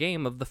entire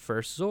game of the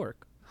first Zork.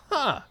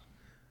 Huh.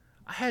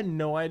 I had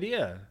no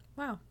idea.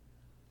 Wow.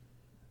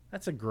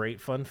 That's a great,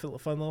 fun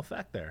little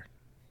fact there.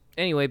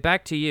 Anyway,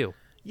 back to you.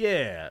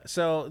 Yeah,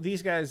 so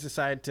these guys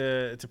decide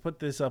to put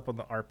this up on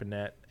the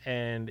ARPANET,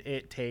 and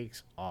it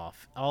takes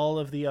off. All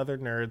of the other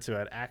nerds who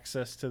had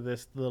access to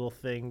this little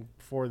thing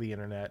for the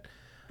internet,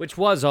 Which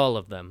was all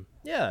of them.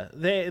 yeah,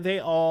 they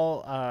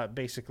all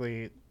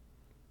basically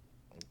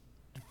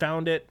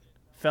found it,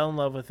 fell in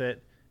love with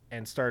it,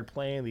 and started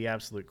playing the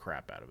absolute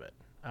crap out of it.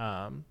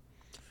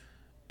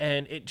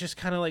 And it just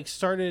kind of like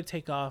started to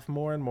take off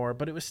more and more,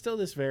 but it was still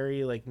this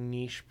very like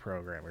niche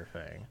programmer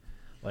thing.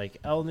 Like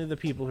only the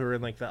people who were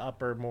in like the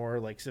upper, more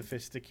like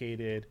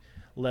sophisticated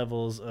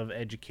levels of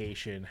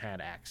education had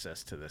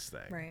access to this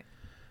thing. Right.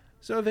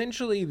 So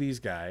eventually these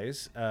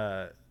guys,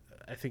 I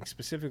think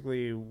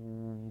specifically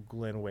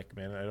Glenn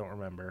Wickman, I don't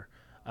remember,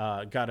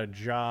 got a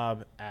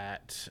job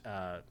at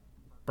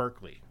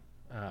Berkeley,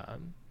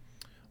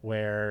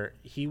 where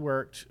he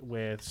worked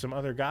with some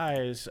other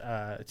guys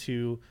on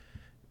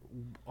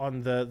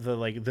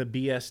the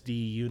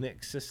BSD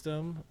Unix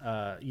system.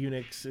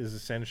 Unix is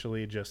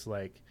essentially just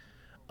like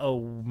a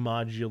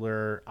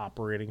modular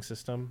operating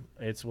system.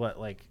 It's what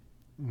like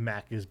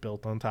Mac is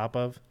built on top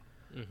of.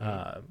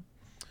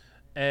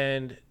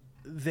 And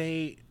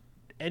they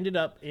ended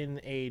up in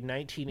a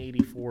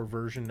 1984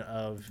 version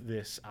of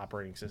this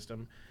operating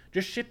system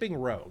just shipping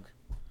Rogue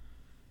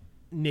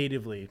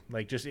natively.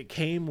 Like just it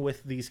came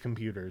with these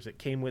computers, it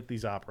came with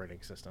these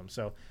operating systems.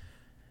 So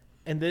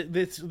and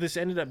this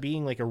ended up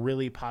being like a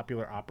really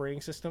popular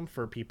operating system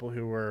for people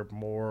who were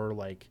more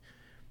like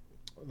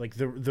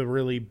the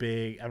really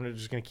big, I'm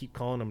just going to keep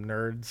calling them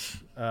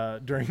nerds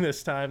during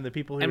this time, the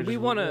people who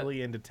are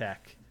really into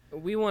tech.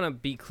 We want to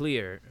be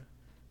clear.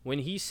 When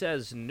he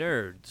says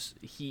nerds,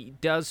 he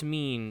does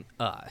mean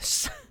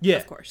us. Yeah,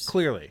 Of course.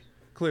 Clearly.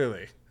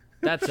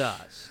 That's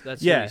us.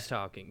 That's Yeah. who he's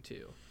talking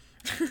to.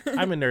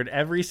 I'm a nerd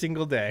every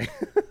single day.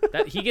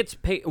 That he gets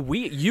paid.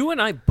 You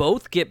and I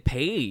both get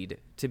paid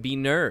to be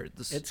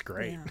nerds. It's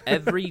great. Yeah.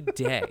 Every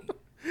day.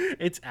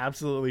 It's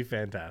absolutely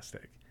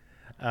fantastic.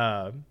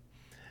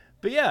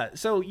 But yeah,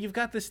 so you've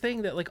got this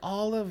thing that like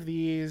all of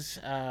these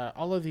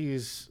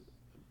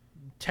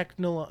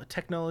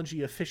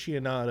technology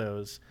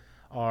aficionados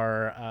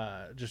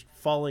are just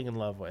falling in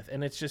love with,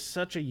 and it's just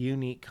such a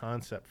unique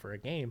concept for a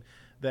game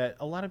that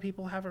a lot of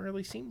people haven't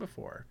really seen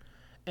before.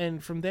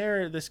 And from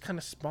there, this kind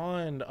of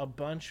spawned a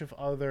bunch of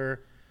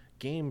other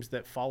games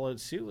that followed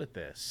suit with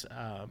this.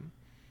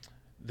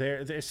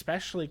 They're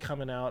especially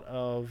coming out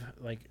of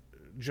like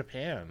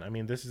Japan. I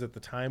mean, this is at the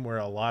time where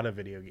a lot of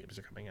video games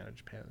are coming out of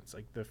Japan. It's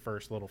like the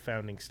first little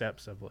founding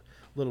steps of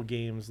little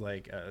games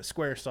like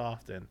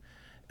Squaresoft and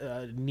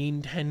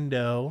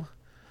Nintendo,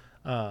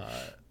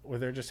 where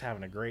they're just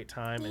having a great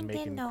time and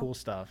making cool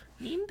stuff.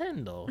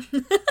 Nintendo.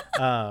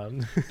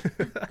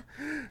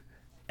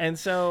 And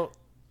so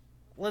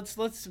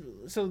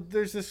so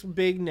there's this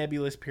big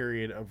nebulous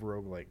period of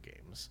roguelike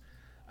games,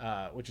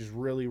 which is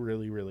really,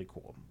 really, really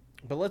cool.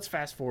 But let's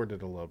fast forward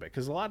it a little bit,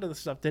 because a lot of the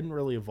stuff didn't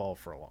really evolve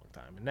for a long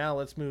time. And now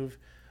let's move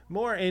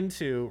more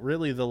into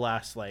really the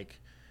last like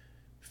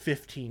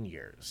 15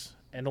 years.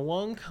 And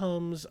along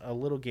comes a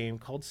little game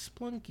called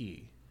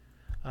Splunky.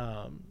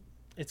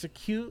 It's a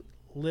cute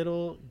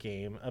little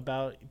game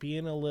about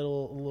being a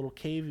little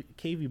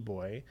cavey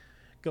boy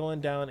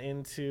going down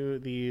into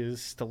these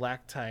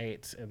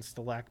stalactite and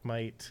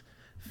stalagmite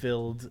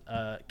filled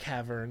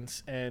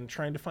caverns and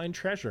trying to find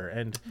treasure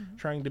and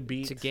trying to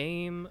beat. It's a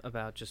game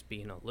about just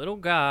being a little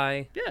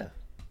guy. Yeah.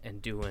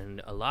 And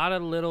doing a lot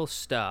of little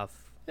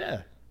stuff.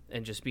 Yeah.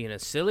 And just being a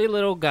silly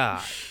little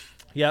guy.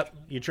 Yep.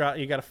 You got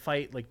to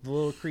fight like the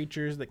little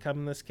creatures that come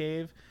in this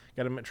cave.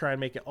 Got to try and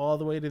make it all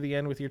the way to the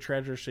end with your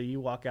treasure so you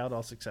walk out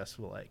all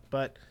successful like.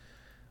 But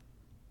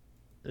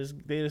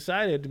they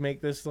decided to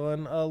make this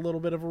one a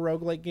little bit of a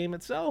roguelike game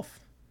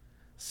itself.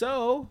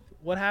 So,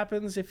 what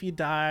happens if you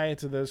die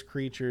to those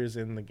creatures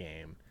in the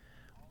game?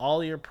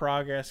 All your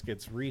progress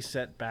gets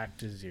reset back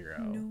to 0.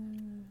 No.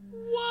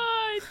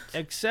 What?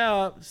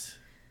 Except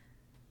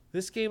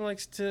this game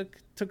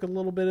took a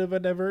little bit of a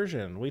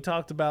diversion. We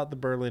talked about the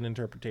Berlin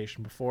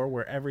interpretation before,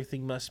 where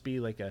everything must be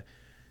like a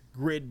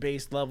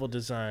grid-based level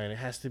design. It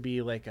has to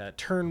be like a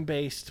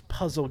turn-based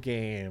puzzle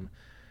game.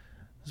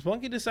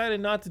 Splunky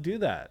decided not to do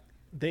that.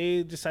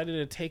 They decided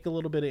to take a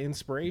little bit of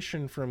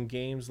inspiration from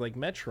games like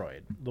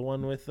Metroid, the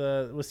one with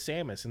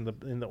Samus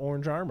in the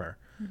orange armor.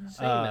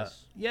 Samus.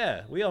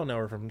 Yeah, we all know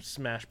her from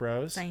Smash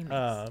Bros.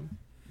 Samus.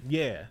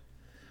 Yeah.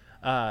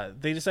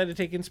 They decided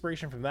to take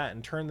inspiration from that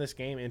and turn this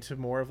game into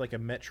more of like a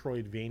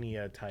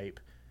Metroidvania type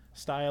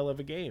style of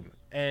a game.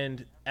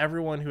 And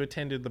everyone who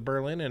attended the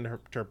Berlin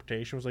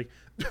interpretation was like,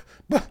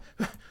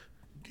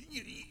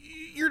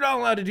 "You're not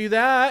allowed to do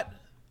that.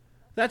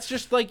 That's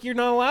just like, you're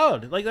not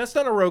allowed. Like, that's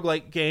not a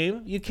roguelike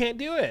game. You can't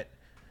do it."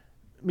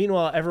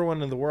 Meanwhile,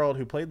 everyone in the world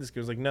who played this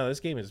game was like, "No, this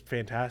game is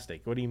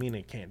fantastic. What do you mean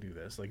it can't do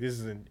this? Like, this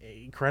is an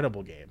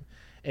incredible game."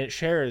 And it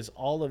shares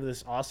all of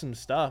this awesome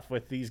stuff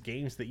with these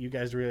games that you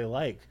guys really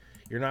like.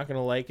 You're not going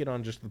to like it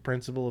on just the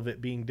principle of it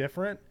being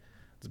different.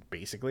 It's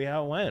basically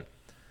how it went.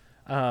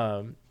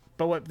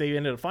 But what they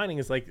ended up finding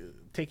is like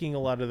taking a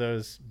lot of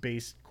those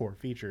base core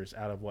features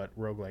out of what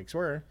roguelikes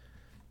were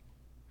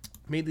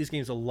made these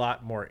games a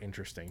lot more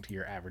interesting to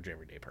your average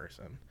everyday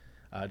person.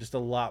 Just a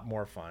lot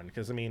more fun.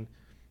 Because, I mean,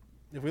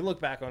 if we look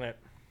back on it,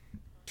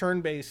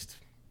 turn-based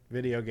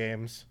video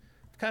games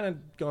have kind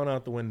of gone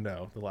out the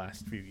window the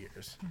last few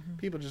years.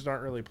 People just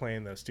aren't really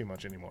playing those too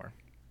much anymore.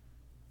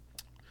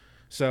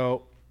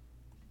 So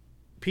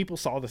people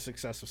saw the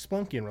success of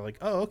Spelunky and were like,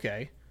 oh,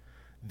 okay,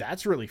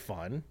 that's really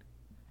fun.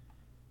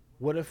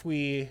 What if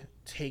we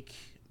take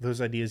those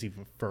ideas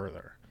even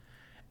further?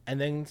 And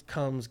then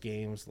comes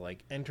games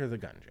like Enter the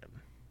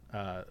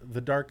Gungeon,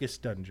 The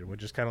Darkest Dungeon,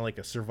 which is kind of like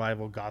a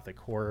survival gothic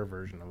horror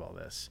version of all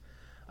this.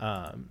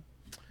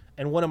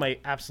 And one of my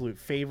absolute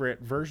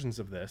favorite versions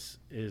of this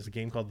is a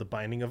game called The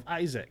Binding of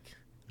Isaac.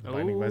 The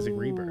Binding of Isaac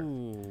Rebirth.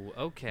 Ooh,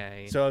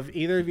 okay. So have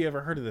either of you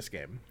ever heard of this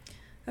game?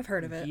 I've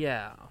heard of it.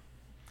 Yeah.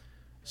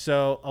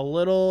 So a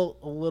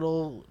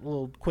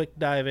little quick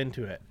dive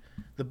into it.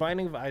 The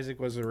Binding of Isaac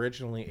was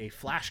originally a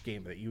Flash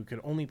game that you could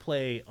only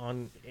play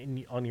on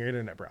your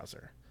internet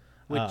browser.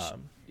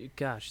 Which,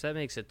 gosh, that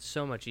makes it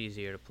so much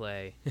easier to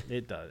play.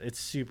 It does. It's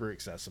super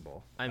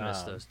accessible. I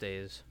miss those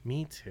days.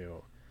 Me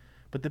too.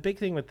 But the big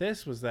thing with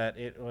this was that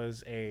it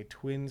was a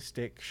twin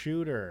stick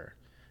shooter.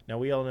 Now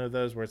we all know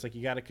those where it's like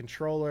you got a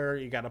controller,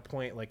 you got a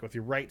point like with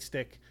your right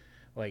stick,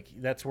 like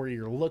that's where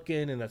you're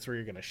looking and that's where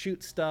you're going to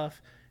shoot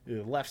stuff.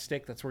 The left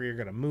stick, that's where you're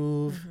going to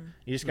move.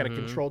 You just got to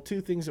control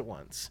two things at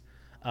once.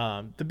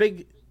 The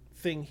big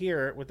thing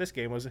here with this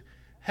game was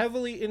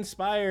heavily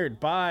inspired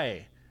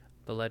by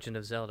The Legend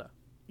of Zelda.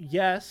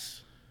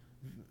 Yes,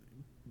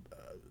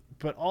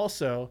 but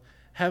also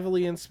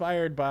heavily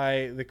inspired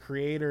by the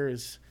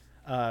creator's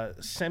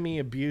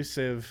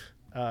semi-abusive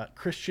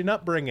Christian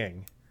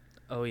upbringing.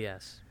 Oh,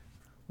 yes.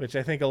 Which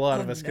I think a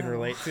lot of us can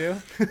relate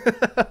to.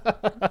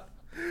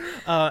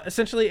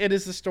 Essentially, it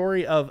is the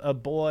story of a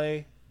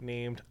boy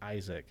named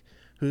Isaac,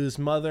 whose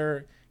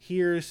mother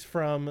hears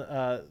from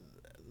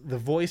the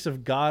voice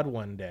of God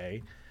one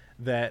day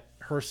that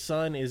her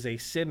son is a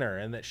sinner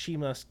and that she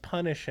must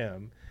punish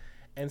him.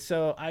 And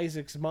so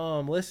Isaac's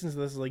mom listens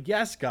to this, like,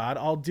 yes, God,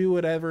 I'll do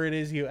whatever it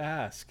is you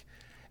ask.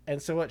 And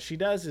so what she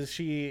does is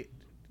she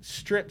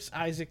strips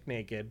Isaac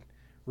naked,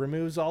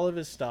 removes all of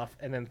his stuff,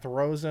 and then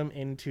throws him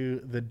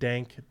into the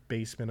dank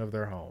basement of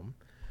their home.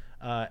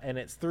 And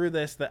it's through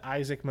this that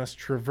Isaac must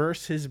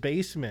traverse his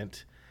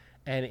basement.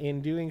 And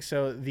in doing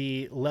so,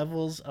 the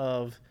levels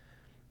of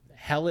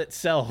hell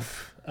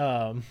itself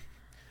to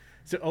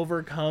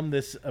overcome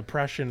this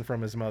oppression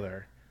from his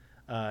mother.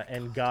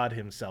 And God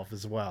himself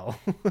as well.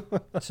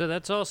 So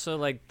that's also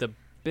like the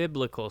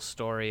biblical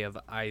story of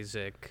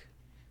Isaac.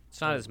 It's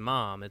not his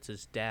mom; it's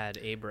his dad,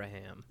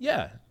 Abraham.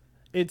 Yeah,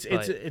 it's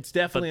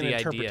definitely an the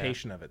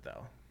interpretation of it,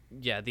 though.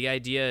 Yeah, the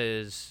idea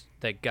is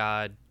that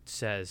God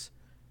says,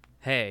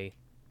 "Hey,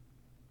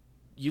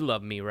 you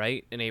love me,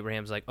 right?" And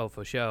Abraham's like, "Oh,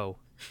 for sure."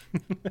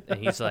 And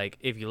he's like,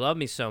 "If you love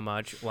me so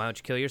much, why don't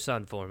you kill your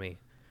son for me?"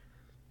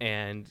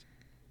 And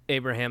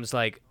Abraham's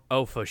like,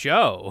 "Oh, for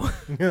sure."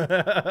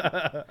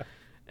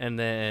 And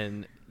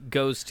then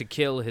goes to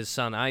kill his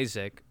son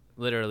Isaac,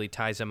 literally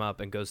ties him up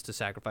and goes to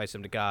sacrifice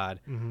him to God.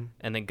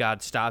 And then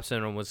God stops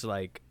him and was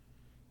like,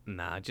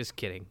 nah, just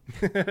kidding.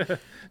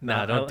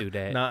 Nah, don't do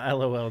that. Not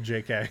LOL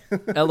JK.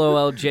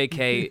 LOL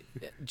JK,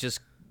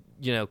 just,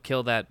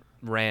 kill that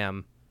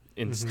ram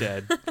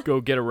instead.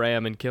 Go get a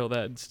ram and kill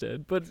that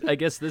instead. But I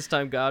guess this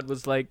time God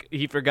was like,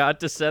 he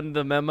forgot to send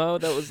the memo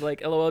that was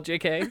like, LOL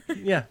JK.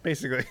 Yeah,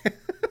 basically.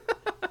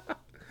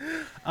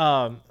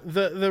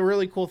 The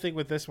really cool thing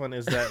with this one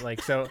is that,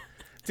 like, so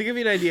to give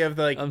you an idea of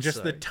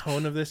the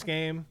tone of this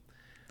game,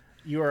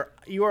 you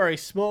are a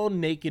small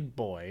naked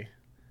boy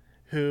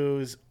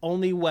whose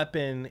only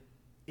weapon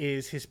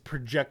is his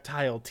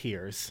projectile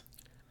tears.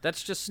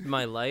 That's just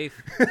my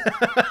life,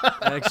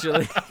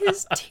 actually.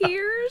 His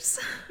tears?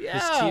 Yeah.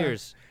 His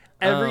tears.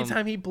 Every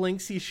time he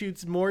blinks, he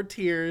shoots more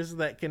tears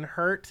that can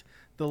hurt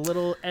the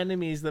little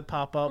enemies that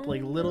pop up,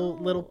 like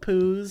little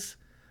poos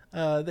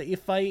that you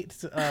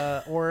fight,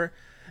 or...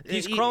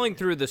 He's crawling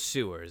through the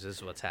sewers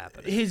is what's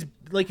happening.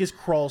 His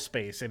crawl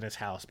space in his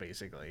house,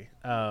 basically.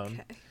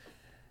 Okay.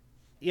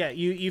 Yeah,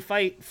 you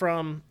fight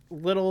from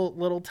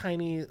little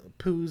tiny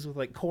poos with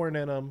like corn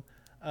in them,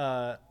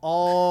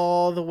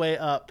 all the way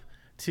up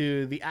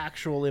to the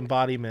actual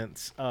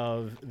embodiments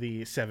of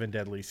the 7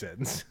 deadly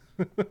sins.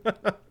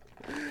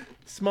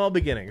 Small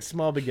beginnings.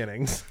 Look at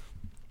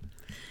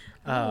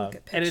And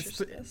pictures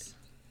of this.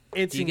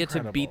 it's Do you get to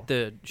incredible. beat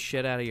the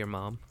shit out of your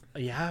mom?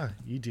 Yeah,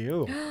 you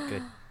do.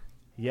 Good.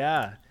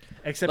 Yeah,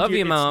 except Love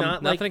you, it's Mom.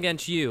 not Nothing like,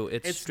 against you.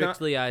 It's it's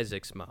strictly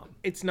Isaac's mom.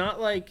 it's not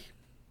like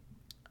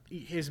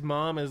his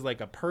mom is like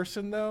a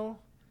person, though.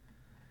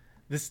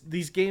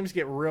 These games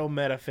get real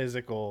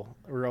metaphysical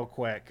real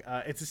quick.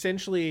 It's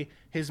essentially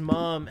his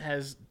mom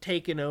has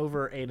taken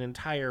over an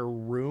entire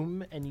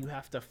room, and you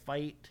have to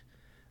fight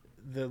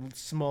the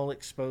small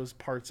exposed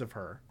parts of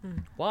her.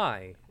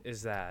 Why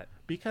is that?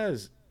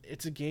 Because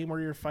it's a game where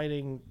you're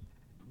fighting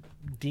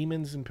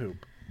demons and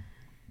poop.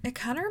 It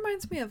kind of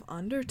reminds me of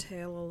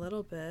Undertale a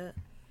little bit.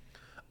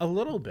 A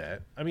little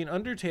bit. I mean,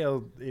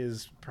 Undertale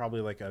is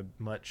probably like a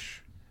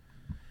much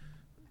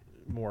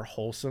more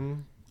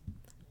wholesome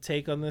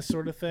take on this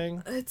sort of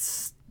thing.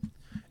 It's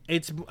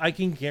I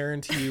can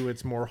guarantee you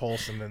it's more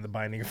wholesome than The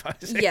Binding of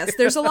Isaac. yes,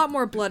 there's a lot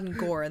more blood and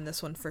gore in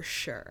this one for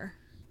sure.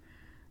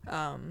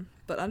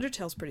 But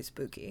Undertale's pretty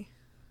spooky.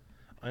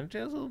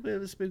 Undertale's a little bit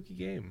of a spooky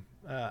game.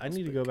 I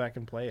need to go back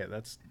and play it.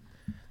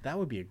 That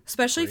would be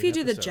Especially if great you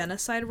do the episode.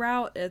 genocide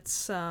route.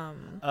 It's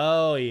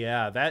Oh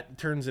yeah, that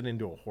turns it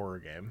into a horror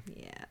game.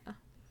 yeah.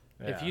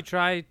 If you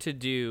try to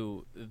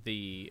do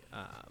the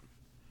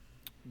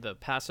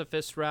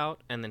pacifist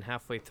route and then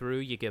halfway through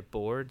you get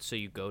bored, so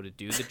you go to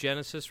do the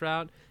Genesis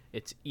route,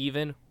 it's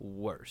even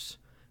worse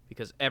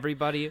because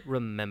everybody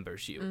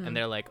remembers you and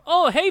they're like,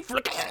 "Oh, hey,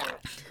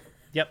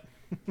 Yep.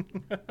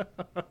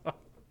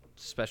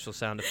 Special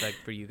sound effect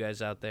for you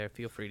guys out there.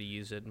 Feel free to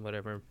use it in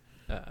whatever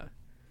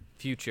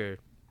future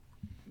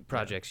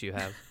projects you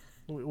have.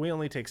 We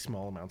only take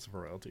small amounts of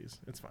royalties.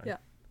 It's fine. Yeah.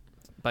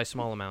 By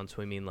small amounts,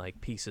 we mean like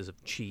pieces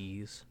of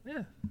cheese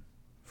Yeah.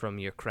 from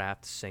your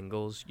craft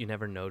singles. You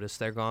never notice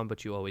they're gone,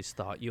 but you always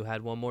thought you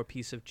had one more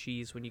piece of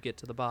cheese when you get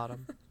to the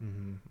bottom.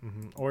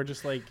 Or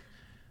just like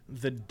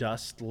the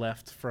dust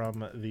left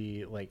from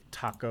the like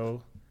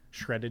taco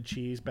shredded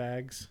cheese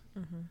bags.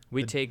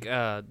 We take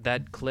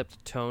that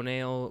clipped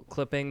toenail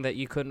clipping that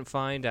you couldn't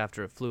find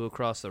after it flew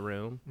across the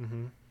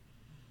room.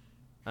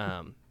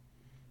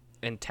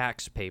 And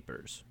tax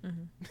papers.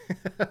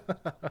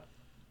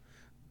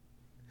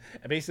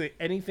 Basically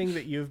anything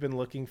that you've been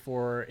looking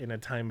for in a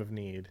time of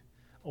need,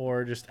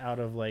 or just out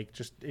of like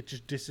it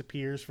just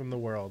disappears from the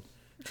world.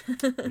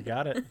 You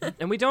got it.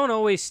 And we don't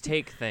always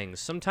take things.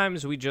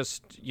 Sometimes we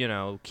just,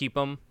 keep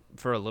them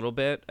for a little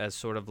bit as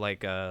sort of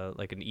like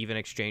an even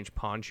exchange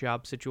pawn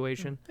shop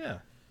situation. Yeah.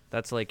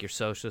 That's like your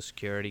social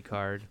security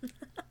card.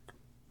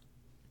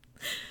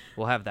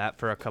 We'll have that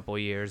for a couple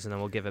years and then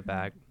we'll give it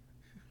back.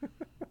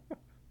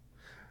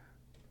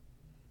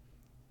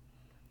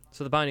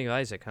 So The Binding of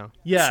Isaac, huh?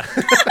 Yeah.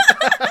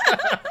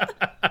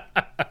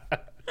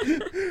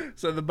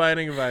 So The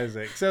Binding of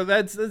Isaac. So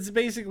that's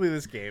basically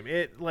this game.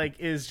 It like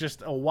is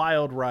just a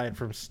wild ride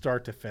from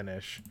start to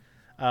finish.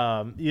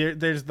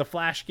 There's the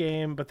Flash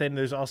game, but then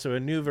there's also a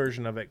new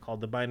version of it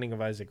called The Binding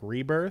of Isaac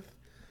Rebirth.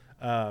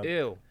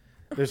 Ew.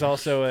 There's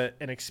also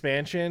an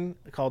expansion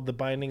called The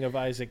Binding of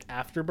Isaac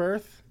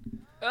Afterbirth.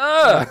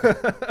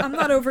 I'm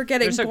not over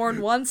getting There's a-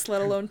 born once,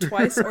 let alone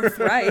twice or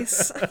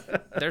thrice.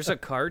 There's a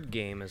card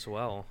game as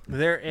well.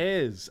 There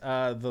is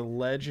The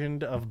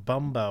Legend of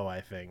Bumbo,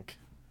 I think.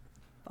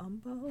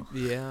 Bumbo?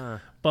 Yeah.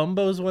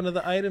 Bumbo's one of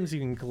the items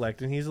you can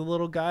collect, and he's a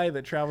little guy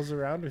that travels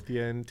around with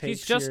you and takes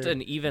He's just your...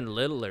 an even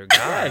littler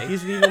guy. Yeah,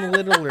 he's an even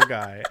littler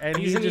guy. And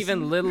He's he an just-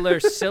 even littler,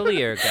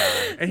 sillier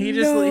guy. And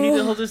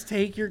he'll just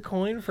take your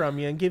coin from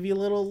you and give you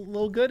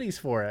little goodies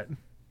for it.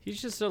 He's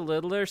just a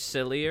littler,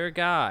 sillier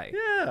guy.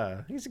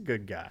 Yeah, he's a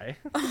good guy.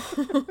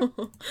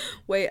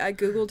 Wait, I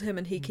googled him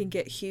and he can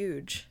get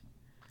huge.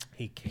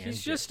 He can.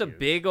 He's get just a huge.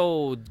 big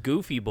old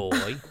goofy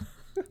boy.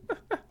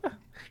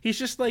 He's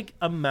just like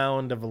a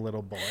mound of a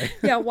little boy.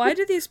 Yeah, why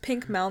do these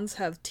pink mounds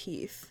have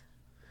teeth?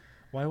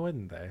 Why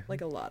wouldn't they?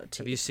 Like a lot of teeth.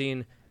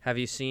 Have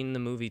you seen the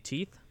movie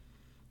Teeth?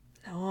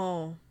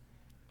 No.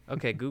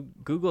 Okay,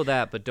 Google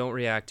that, but don't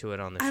react to it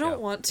on the show. I don't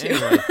want to.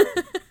 Anyway.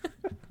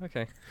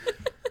 Okay.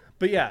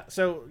 But yeah,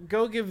 so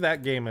go give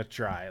that game a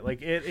try.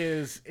 Like it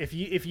is, if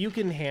you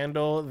can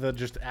handle the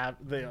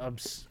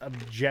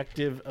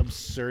objective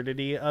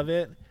absurdity of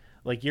it,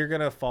 like you're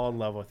gonna fall in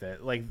love with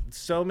it. Like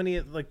some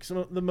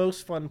of the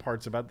most fun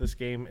parts about this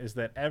game is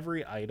that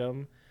every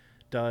item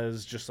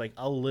does just like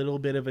a little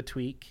bit of a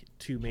tweak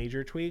to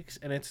major tweaks,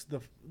 and it's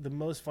the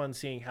most fun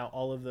seeing how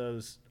all of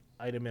those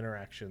item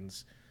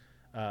interactions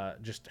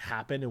just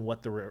happen and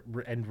what the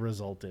end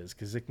result is,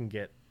 because it can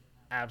get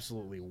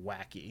absolutely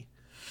wacky.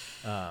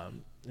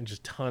 And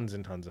just tons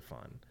and tons of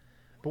fun.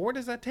 But where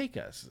does that take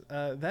us?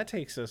 That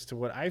takes us to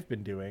what I've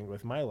been doing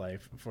with my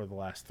life for the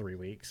last 3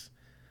 weeks.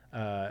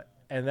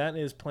 And that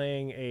is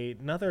playing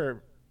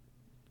another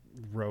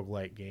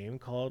roguelike game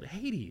called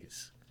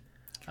Hades.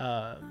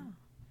 Have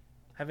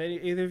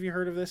either of you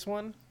heard of this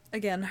one?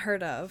 Again,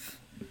 heard of.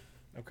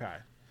 Okay.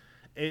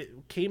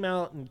 It came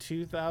out in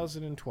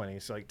 2020,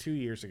 so like 2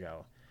 years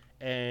ago,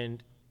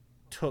 and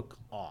took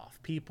off.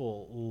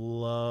 People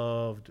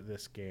loved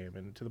this game,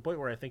 and to the point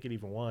where I think it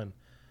even won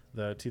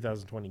the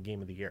 2020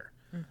 Game of the Year.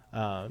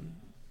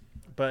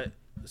 But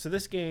so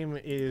this game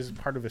is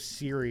part of a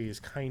series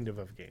kind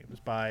of games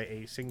by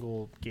a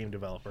single game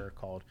developer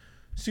called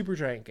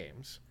Supergiant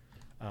Games.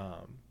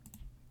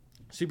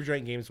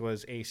 Supergiant Games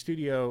was a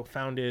studio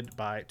founded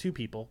by two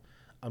people,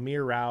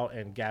 Amir Rao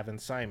and Gavin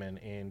Simon,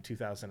 in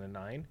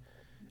 2009.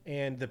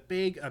 And the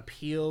big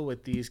appeal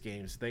with these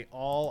games, they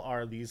all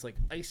are these like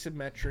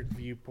isometric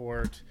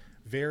viewport,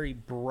 very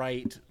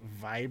bright,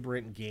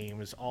 vibrant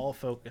games, all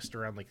focused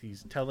around like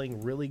these telling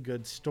really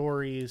good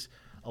stories,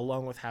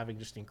 along with having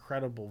just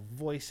incredible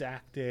voice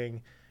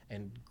acting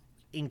and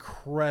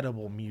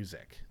incredible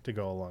music to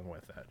go along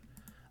with it.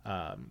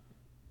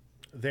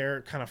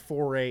 Their kind of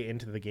foray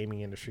into the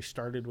gaming industry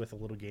started with a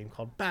little game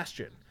called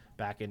Bastion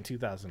back in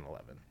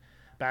 2011.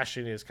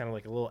 Bastion is kind of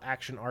like a little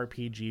action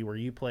RPG where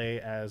you play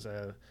as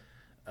a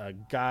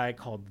guy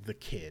called the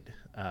Kid,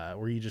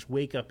 where you just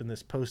wake up in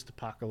this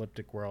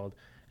post-apocalyptic world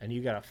and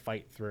you got to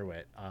fight through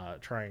it,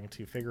 trying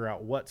to figure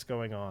out what's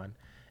going on.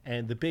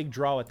 And the big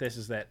draw with this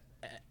is that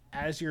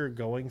as you're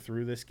going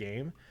through this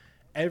game,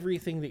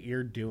 everything that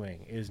you're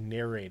doing is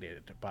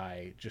narrated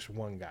by just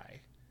one guy.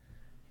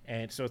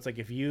 And so it's like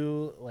if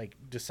you like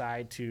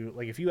decide to,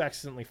 like if you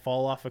accidentally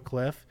fall off a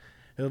cliff,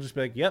 he'll just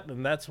be like, yep,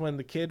 and that's when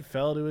the kid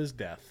fell to his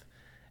death.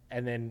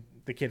 And then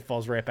the kid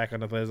falls right back on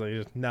the cliff.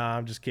 Like, nah,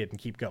 I'm just kidding.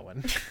 Keep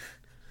going.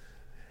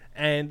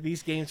 And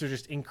these games are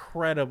just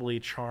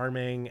incredibly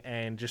charming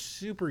and just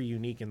super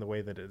unique in the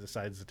way that it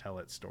decides to tell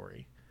its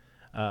story.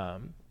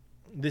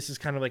 This is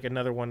kind of like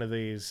another one of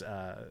these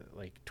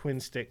like twin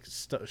stick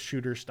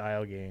shooter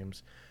style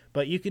games,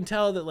 but you can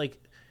tell that like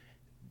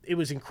it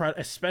was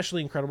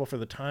especially incredible for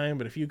the time.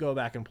 But if you go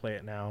back and play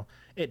it now,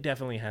 it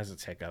definitely has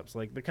its hiccups.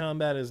 Like the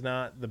combat is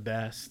not the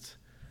best.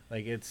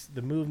 Like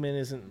the movement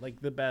isn't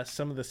like the best.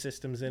 Some of the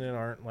systems in it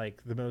aren't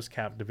like the most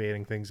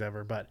captivating things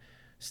ever, but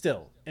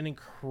still an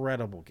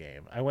incredible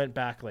game. I went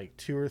back like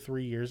 2 or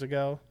 3 years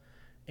ago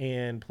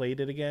and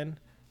played it again.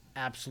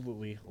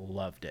 Absolutely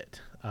loved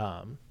it.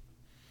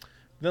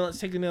 Then let's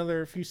take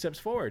another few steps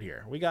forward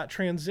here. We got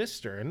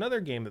Transistor, another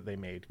game that they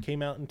made.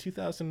 Came out in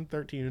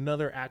 2013,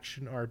 another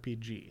action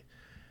RPG.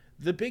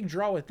 The big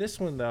draw with this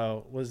one,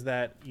 though, was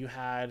that you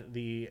had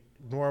the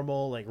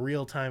normal, like,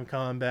 real-time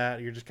combat.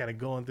 You're just kind of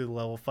going through the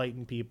level,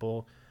 fighting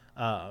people.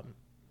 But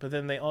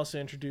then they also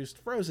introduced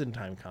frozen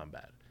time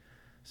combat.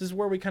 This is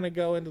where we kind of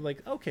go into,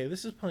 like, okay,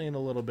 this is playing a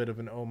little bit of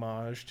an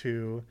homage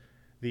to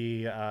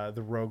the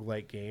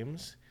roguelike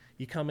games.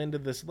 You come into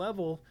this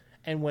level,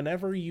 and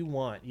whenever you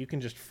want, you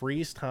can just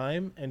freeze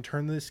time and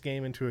turn this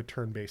game into a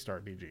turn-based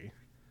RPG.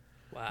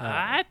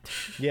 What?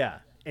 Yeah,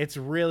 it's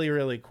really,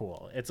 really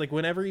cool. It's like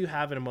whenever you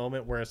have a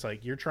moment where it's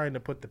like you're trying to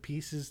put the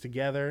pieces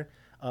together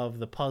of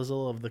the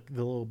puzzle of the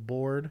little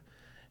board,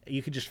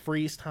 you can just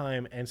freeze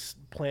time and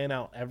plan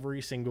out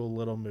every single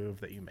little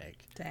move that you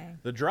make. Dang.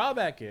 The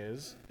drawback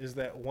is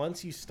that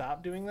once you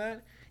stop doing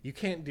that, you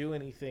can't do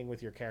anything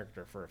with your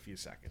character for a few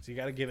seconds. You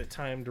got to give it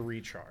time to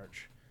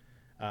recharge.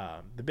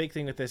 The big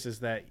thing with this is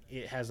that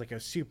it has like a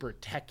super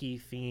techie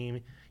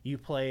theme. You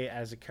play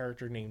as a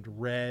character named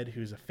Red,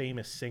 who's a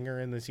famous singer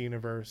in this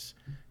universe,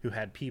 who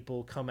had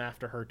people come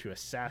after her to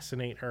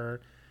assassinate her,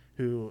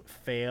 who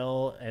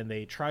fail, and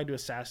they tried to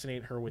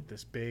assassinate her with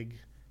this big,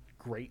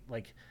 great,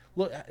 like,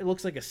 look, it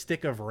looks like a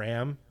stick of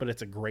ram, but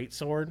it's a great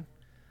sword.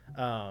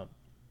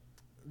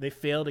 They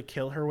fail to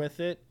kill her with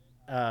it.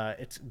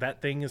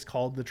 That thing is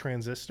called the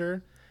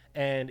Transistor.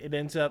 And it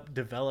ends up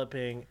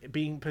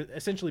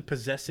essentially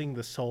possessing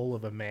the soul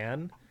of a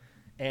man.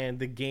 And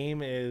the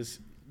game is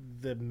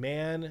the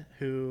man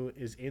who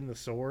is in the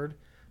sword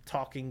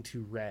talking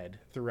to Red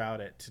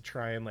throughout it to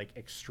try and like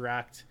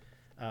extract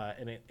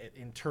and it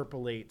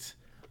interpolate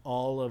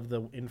all of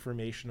the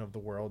information of the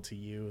world to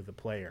you, the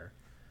player.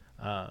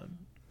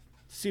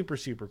 Super,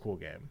 super cool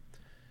game.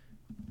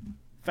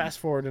 Fast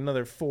forward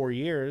another 4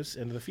 years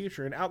into the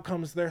future, and out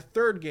comes their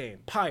third game,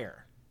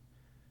 Pyre.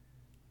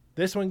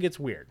 This one gets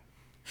weird.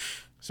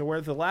 So where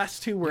the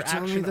last two were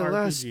action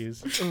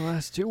RPGs, The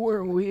last two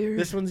were weird.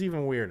 this one's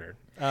even weirder.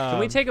 Can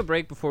we take a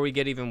break before we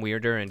get even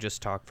weirder and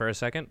just talk for a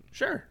second?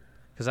 Sure.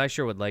 Because I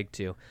sure would like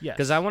to. Yes.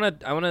 Because I want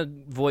to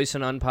voice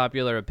an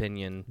unpopular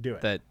opinion Do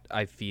it. that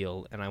I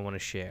feel and I want to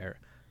share.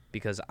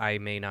 Because I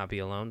may not be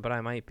alone, but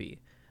I might be.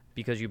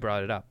 Because you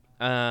brought it up.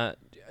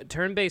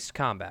 Turn-based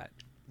combat.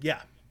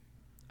 Yeah,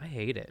 I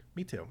hate it.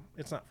 me too.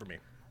 It's not for me.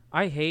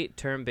 I hate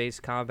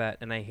turn-based combat,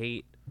 and I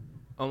hate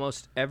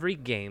almost every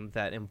game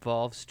that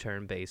involves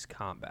turn-based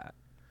combat.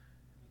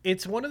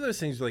 It's one of those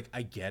things where, like,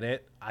 I get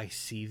it. I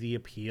see the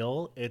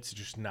appeal. It's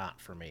just not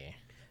for me.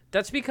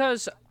 That's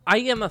because I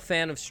am a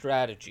fan of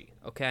strategy,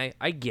 okay?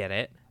 I get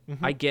it.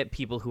 Mm-hmm. I get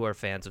people who are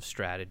fans of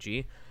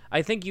strategy.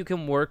 I think you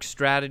can work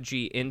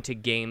strategy into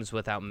games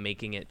without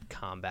making it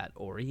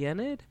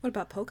combat-oriented. What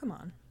about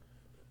Pokemon?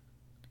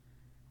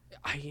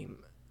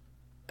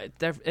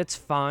 It's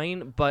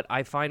fine, but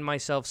I find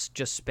myself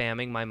just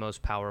spamming my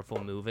most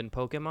powerful move in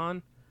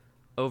Pokemon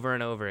over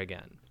and over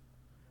again.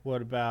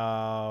 What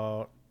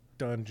about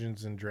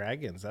Dungeons and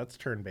Dragons? That's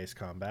turn-based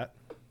combat.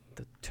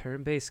 The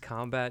turn-based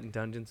combat in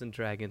Dungeons and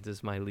Dragons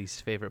is my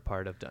least favorite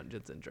part of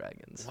Dungeons and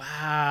Dragons.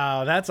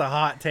 Wow, that's a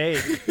hot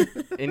take.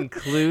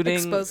 Including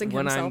Exposing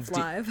when himself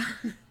live.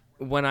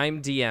 When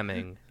I'm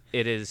DMing,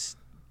 it is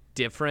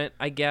different,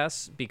 I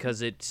guess,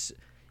 because it's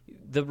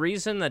the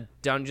reason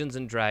that Dungeons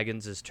and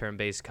Dragons is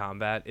turn-based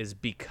combat is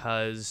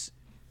because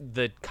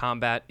the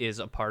combat is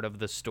a part of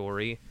the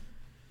story,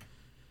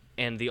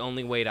 and the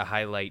only way to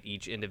highlight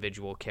each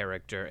individual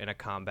character in a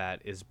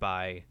combat is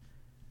by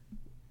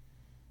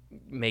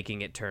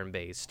making it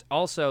turn-based.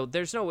 Also,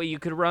 there's no way you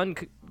could run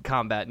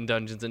combat in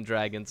Dungeons and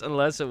Dragons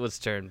unless it was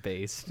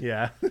turn-based.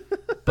 Yeah.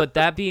 But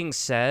that being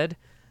said,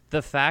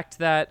 the fact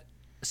that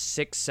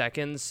 6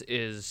 seconds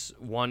is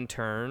one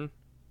turn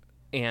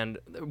and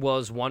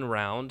was one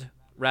round,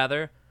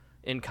 rather,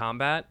 in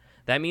combat,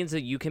 that means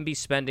that you can be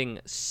spending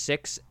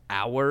 6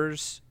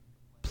 hours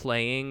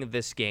playing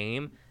this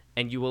game,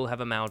 and you will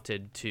have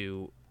amounted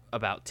to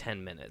about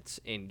 10 minutes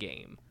in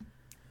game.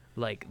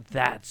 Like,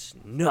 that's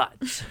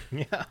nuts.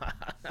 Yeah.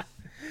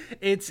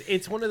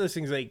 It's one of those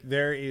things, like,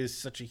 there is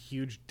such a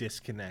huge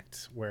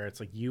disconnect where it's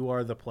like you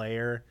are the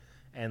player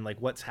and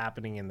like what's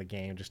happening in the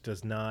game just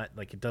does not,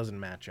 like, it doesn't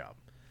match up.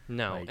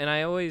 No, Like, and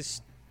I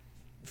always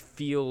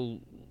feel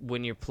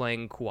when you're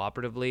playing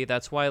cooperatively,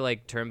 that's why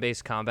like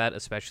turn-based combat,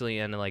 especially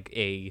in like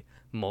a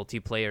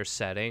multiplayer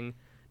setting,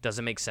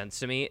 doesn't make sense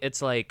to me.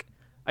 It's like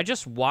I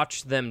just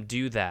watched them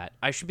do that.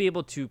 I should be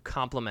able to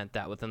complement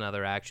that with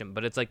another action,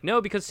 but it's like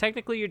no, because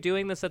technically you're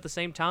doing this at the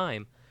same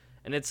time.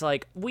 And it's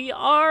like, we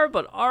are,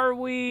 but are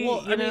we?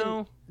 Well, you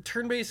know?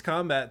 turn-based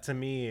combat to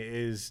me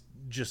is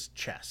just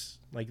chess.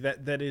 Like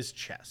that is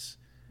chess.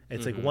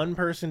 It's like one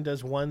person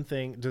does one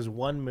thing, does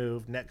one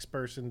move, next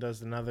person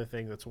does another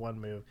thing that's one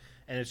move,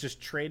 and it's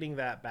just trading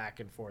that back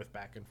and forth,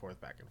 back and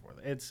forth, back and forth.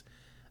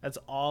 That's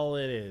all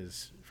it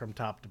is from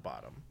top to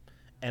bottom.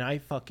 And I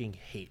fucking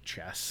hate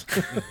chess.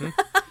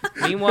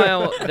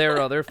 Meanwhile, there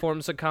are other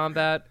forms of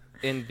combat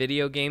in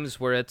video games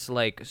where it's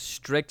like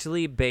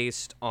strictly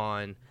based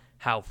on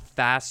how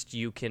fast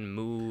you can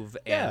move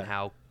and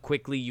how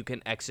quickly you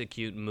can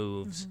execute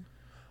moves.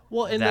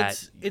 Well, and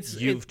that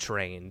you've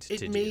trained to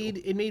do.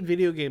 do. It made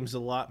video games a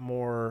lot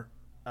more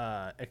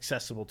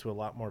accessible to a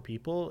lot more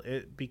people.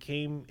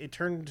 It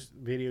turned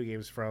video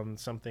games from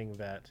something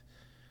that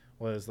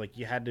was like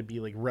you had to be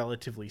like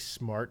relatively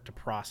smart to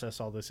process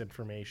all this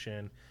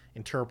information,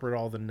 interpret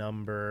all the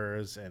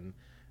numbers, and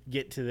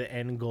get to the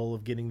end goal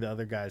of getting the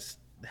other guy's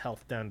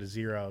health down to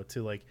 0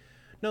 to like,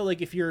 no,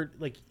 like if you're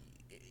like,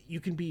 you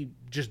can be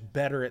just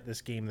better at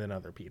this game than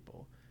other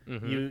people.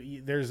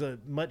 There's a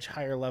much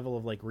higher level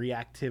of like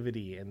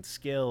reactivity and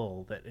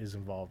skill that is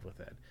involved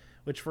with it,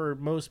 which for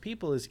most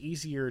people is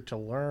easier to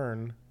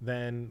learn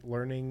than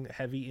learning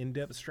heavy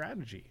in-depth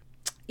strategy.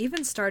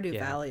 Even Stardew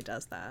Valley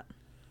does that.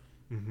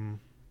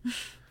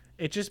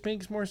 It just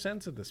makes more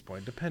sense at this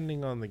point,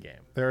 depending on the game.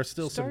 There are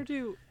still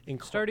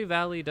Stardew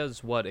Valley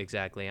does what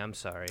exactly? I'm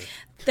sorry.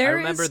 There I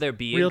remember is there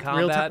being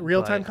combat.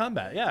 real-time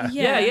combat, yeah.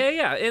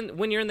 Yeah. And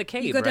when you're in the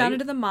cave, you go down right?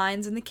 into the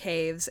mines and the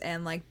caves,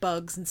 and like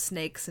bugs and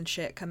snakes and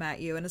shit come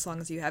at you, and as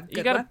long as you have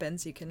good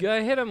weapons, you can. You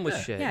gotta hit them with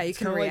shit. Yeah, you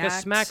can kinda like react.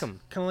 Just smack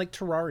them. Kind of like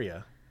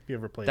Terraria, if you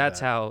ever played That's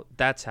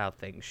that. how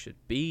things should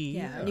be.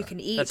 Yeah, and you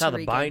can eat. That's to how the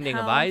regain Binding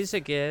of health.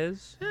 Isaac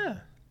is. Yeah.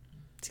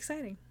 It's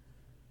exciting.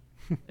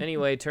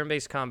 Anyway,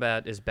 turn-based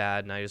combat is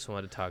bad, and I just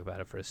wanted to talk about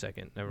it for a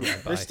second. Never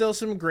mind. Bye. There's still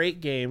some great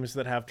games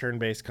that have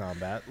turn-based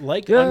combat,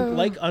 like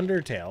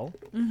Undertale.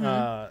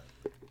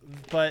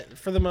 But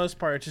for the most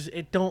part,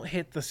 it don't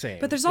hit the same.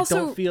 But there's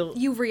also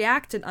you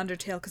react in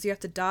Undertale because you have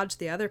to dodge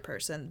the other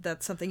person.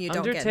 That's something you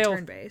don't get in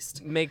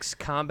turn-based. Makes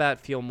combat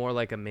feel more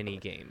like a mini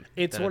game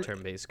than a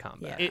turn-based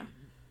combat.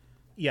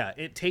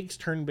 It takes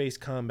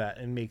turn-based combat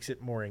and makes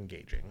it more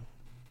engaging.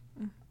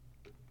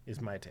 Is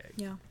my take.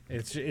 Yeah.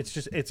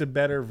 It's a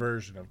better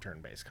version of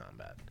turn-based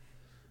combat.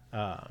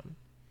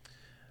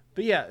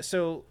 But yeah,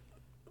 so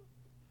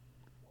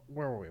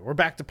where were we? We're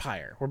back to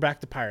Pyre.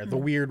 The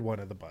weird one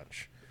of the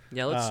bunch.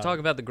 Yeah, let's talk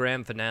about the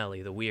grand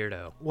finale, the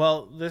weirdo.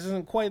 Well, this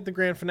isn't quite the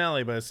grand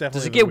finale, but it's definitely.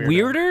 Does it get the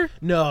weirder?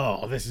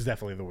 No, this is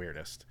definitely the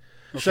weirdest.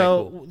 Okay,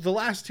 so cool. The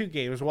last two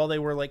games, while they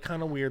were like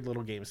kind of weird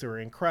little games, they were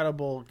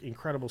incredible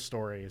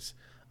stories.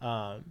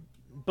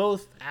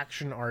 Both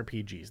action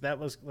RPGs. That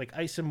was like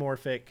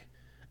isomorphic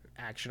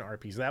action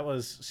RPGs. That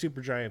was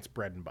Supergiant's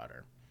bread and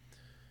butter.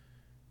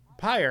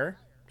 Pyre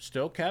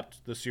still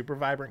kept the super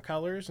vibrant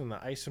colors and the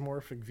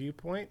isomorphic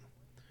viewpoint.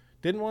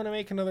 Didn't want to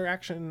make another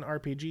action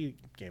RPG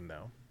game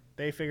though.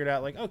 They figured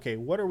out like, okay,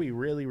 what are we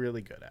really,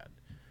 really good at?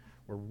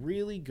 We're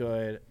really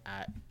good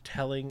at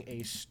telling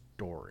a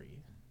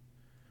story.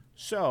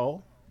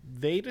 So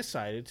they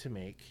decided to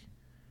make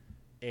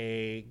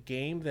a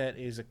game that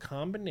is a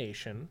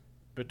combination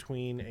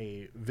between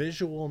a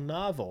visual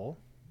novel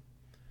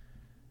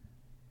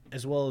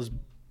as well as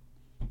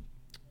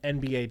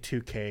NBA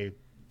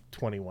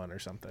 2K21 or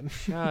something.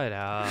 Shut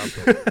up.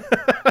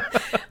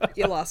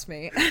 You lost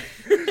me.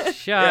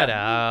 Shut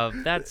up.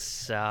 That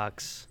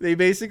sucks. They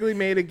basically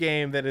made a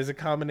game that is a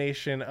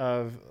combination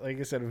of, like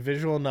I said, a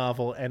visual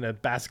novel and a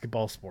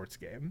basketball sports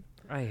game.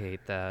 I hate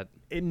that.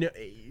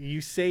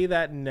 You say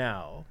that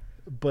now,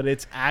 but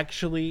it's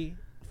actually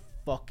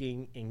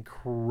fucking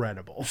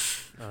incredible.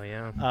 Oh,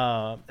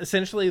 yeah?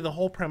 Essentially, the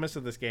whole premise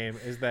of this game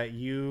is that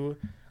you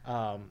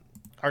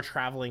are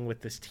traveling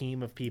with this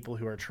team of people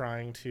who are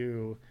trying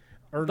to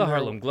earn The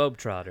Harlem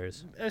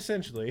Globetrotters.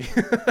 essentially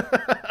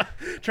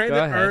trying to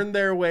earn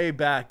their way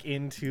back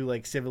into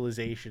like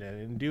civilization,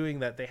 and in doing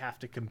that they have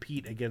to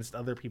compete against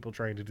other people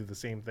trying to do the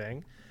same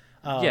thing.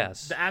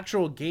 Yes. The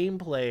actual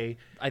gameplay,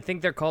 I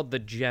think they're called the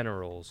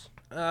Generals.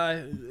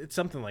 it's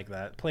something like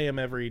that. Play them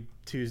every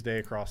Tuesday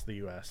across the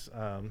US.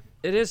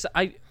 It is.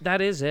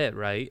 That is it,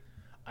 right?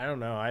 I don't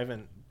know, I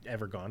haven't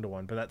ever gone to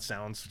one, but that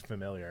sounds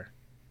familiar.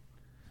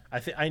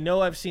 I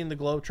know I've seen the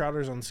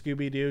Globetrotters on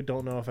Scooby-Doo.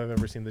 Don't know if I've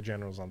ever seen the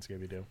Generals on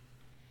Scooby-Doo.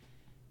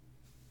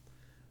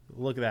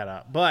 Look that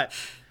up. But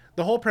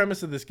the whole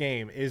premise of this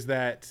game is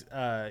that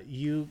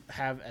you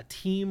have a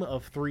team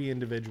of 3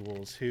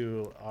 individuals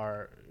who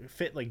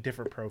fit like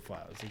different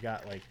profiles. You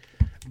got like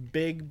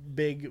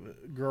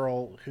big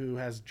girl who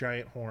has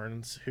giant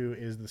horns, who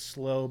is the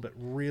slow but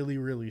really,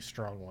 really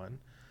strong one.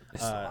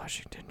 It's the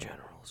Washington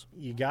Generals.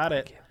 You got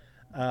it.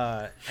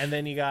 And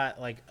then you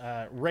got like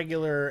a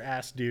regular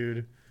ass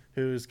dude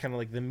who's kind of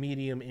like the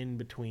medium in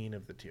between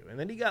of the two. And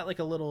then you got like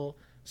a little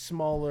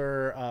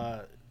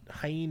smaller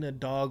hyena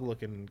dog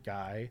looking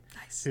guy.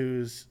 Nice.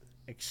 Who's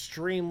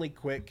extremely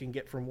quick, can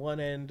get from one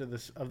end of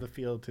the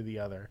field to the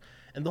other.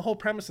 And the whole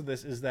premise of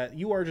this is that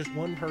you are just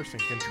one person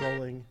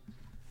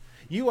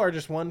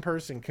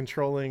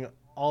controlling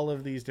all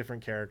of these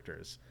different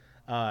characters.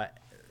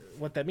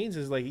 What that means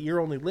is like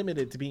you're only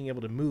limited to being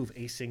able to move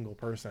a single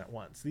person at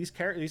once. These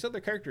other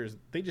characters,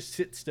 they just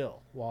sit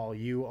still while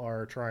you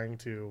are trying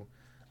to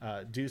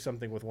do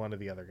something with one of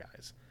the other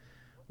guys.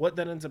 What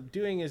that ends up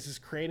doing is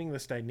creating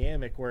this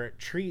dynamic where it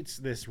treats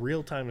this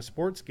real-time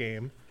sports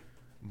game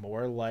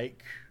more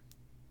like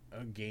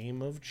a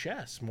game of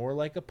chess, more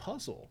like a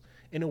puzzle,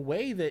 in a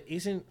way that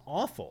isn't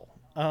awful.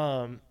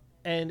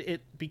 And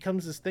it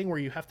becomes this thing where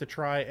you have to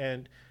try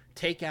and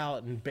take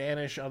out and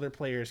banish other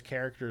players'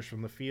 characters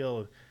from the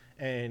field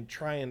and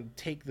try and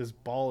take this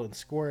ball and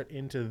score it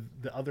into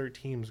the other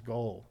team's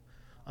goal.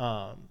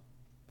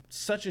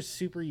 Such a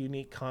super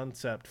unique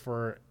concept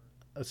for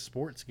a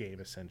sports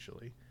game,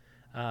 essentially.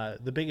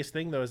 The biggest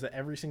thing, though, is that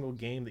every single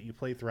game that you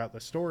play throughout the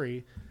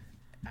story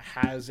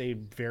has a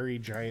very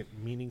giant,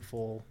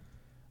 meaningful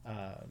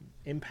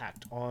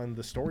impact on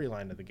the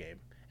storyline of the game.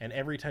 And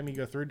every time you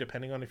go through,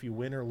 depending on if you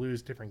win or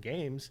lose different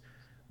games,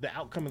 the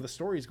outcome of the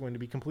story is going to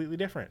be completely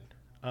different.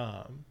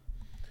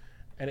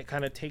 And it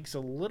kind of takes a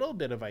little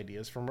bit of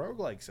ideas from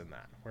roguelikes in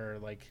that, where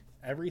like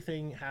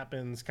everything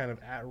happens kind of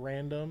at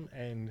random,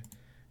 and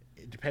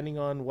depending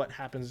on what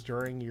happens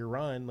during your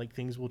run, like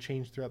things will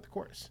change throughout the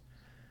course.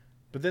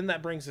 But then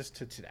that brings us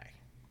to today.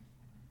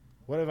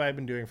 What have I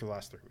been doing for the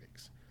last 3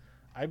 weeks?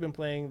 I've been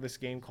playing this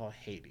game called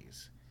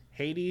Hades.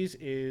 Hades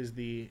is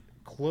the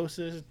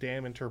closest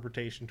damn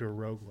interpretation to a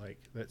roguelike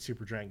that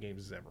Supergiant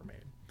Games has ever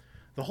made.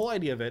 The whole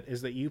idea of it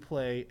is that you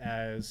play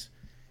as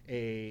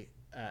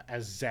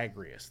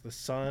Zagreus, the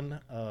son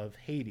of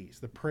Hades,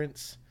 the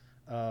prince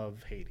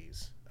of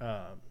Hades.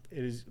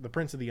 It is the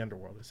prince of the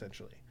underworld,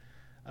 essentially.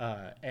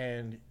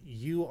 And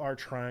you are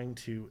trying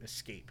to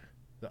escape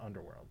the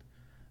underworld.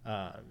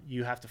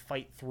 You have to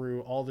fight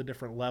through all the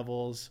different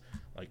levels,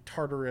 like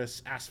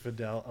Tartarus,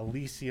 Asphodel,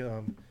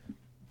 Elysium,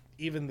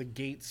 even the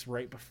gates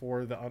right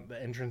before the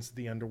entrance to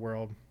the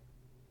underworld.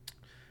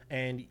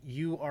 And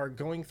you are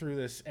going through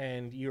this,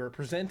 and you are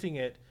presenting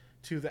it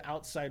to the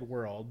outside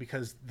world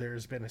because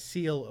there's been a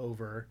seal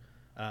over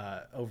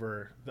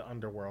the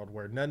underworld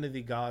where none of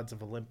the gods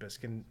of Olympus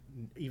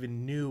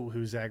even knew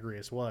who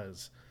Zagreus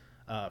was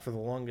for the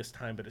longest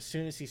time. But as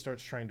soon as he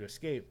starts trying to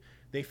escape,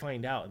 they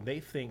find out, and they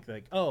think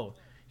like, oh,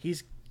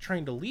 he's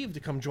trying to leave to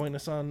come join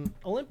us on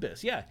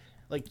Olympus. Yeah,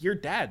 like your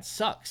dad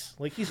sucks.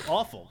 Like he's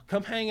awful.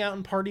 Come hang out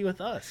and party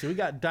with us. So we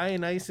got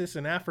Dionysus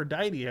and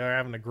Aphrodite are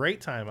having a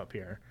great time up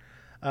here.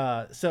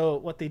 So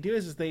what they do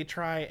is they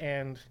try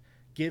and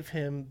give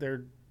him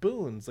their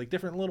boons, like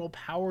different little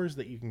powers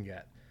that you can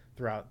get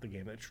throughout the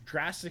game that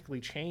drastically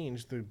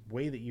change the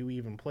way that you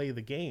even play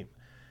the game.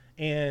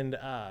 And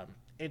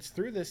it's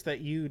through this that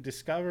you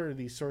discover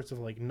these sorts of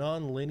like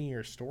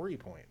non-linear story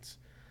points.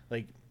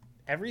 Like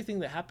everything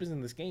that happens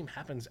in this game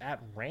happens at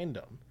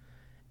random,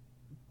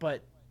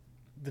 but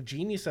the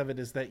genius of it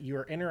is that you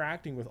are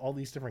interacting with all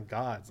these different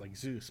gods like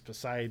Zeus,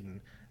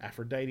 Poseidon,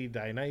 Aphrodite,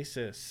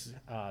 Dionysus.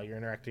 You're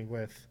interacting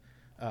with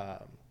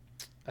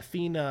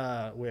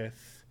Athena,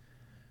 with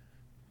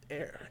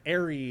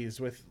Ares,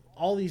 with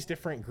all these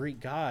different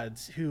Greek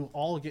gods who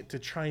all get to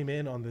chime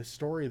in on this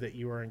story that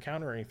you are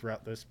encountering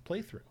throughout this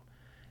playthrough.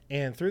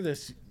 And through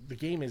this, the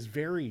game is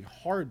very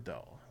hard,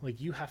 though.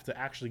 Like you have to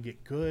actually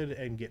get good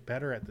and get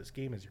better at this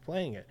game as you're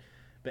playing it.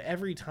 But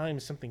every time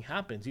something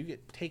happens, you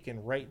get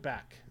taken right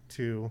back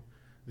to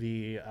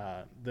the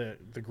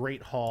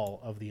Great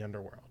Hall of the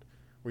Underworld,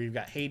 where you've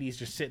got Hades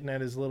just sitting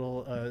at his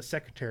little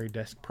secretary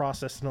desk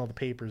processing all the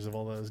papers of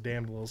all those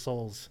damned little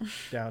souls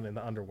down in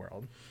the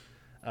underworld.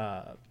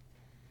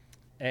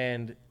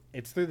 And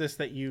it's through this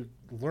that you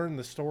learn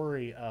the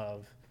story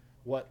of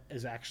what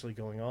is actually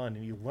going on,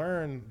 and you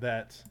learn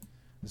that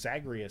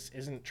Zagreus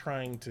isn't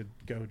trying to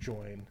go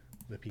join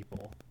the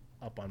people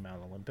up on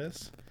Mount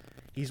Olympus.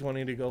 He's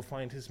wanting to go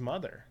find his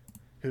mother,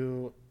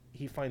 who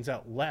he finds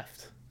out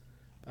left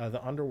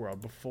the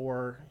underworld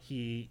before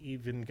he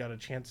even got a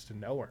chance to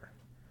know her.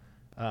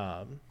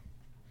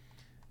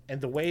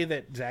 And the way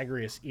that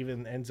Zagreus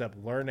even ends up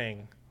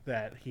learning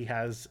that he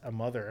has a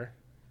mother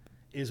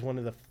is one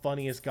of the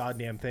funniest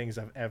goddamn things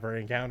I've ever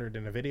encountered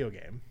in a video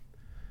game.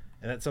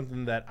 And that's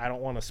something that I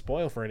don't want to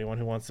spoil for anyone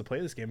who wants to play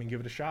this game and give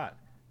it a shot.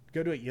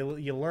 Go do it.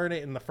 You learn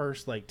it in the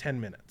first like 10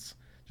 minutes.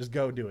 Just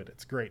go do it.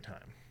 It's a great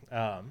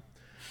time.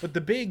 But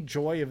the big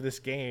joy of this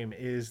game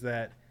is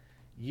that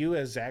you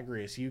as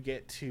Zagreus, you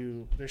get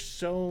to,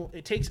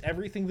 it takes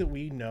everything that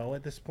we know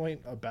at this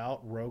point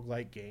about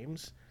roguelike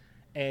games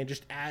and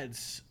just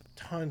adds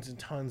tons and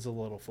tons of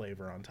little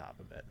flavor on top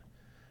of it.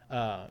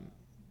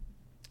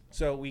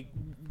 So we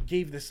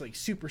gave this like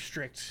super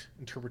strict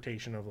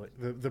interpretation of like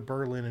the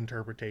Berlin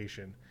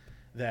interpretation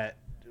that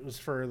was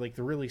for like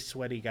the really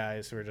sweaty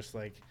guys who are just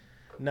like,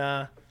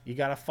 nah, you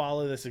got to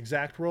follow this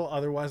exact rule.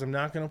 Otherwise I'm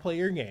not going to play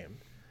your game.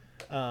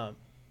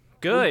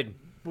 Good.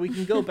 We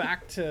can go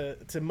back to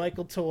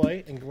Michael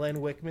Toy and Glenn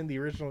Wickman, the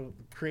original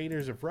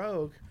creators of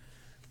Rogue.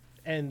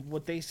 And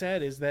what they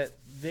said is that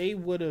they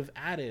would have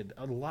added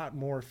a lot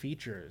more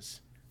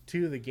features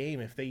to the game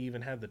if they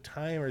even had the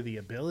time or the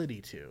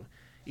ability to.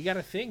 You got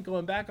to think,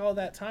 going back all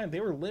that time, they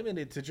were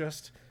limited to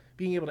just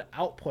being able to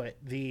output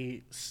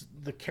the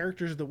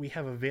characters that we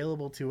have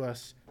available to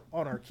us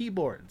on our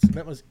keyboards. And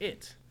that was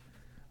it.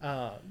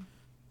 And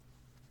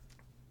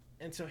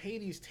so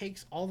Hades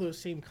takes all those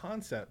same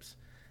concepts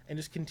and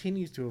just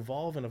continues to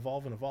evolve and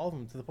evolve and evolve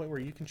them to the point where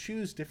you can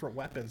choose different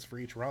weapons for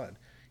each run.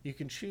 You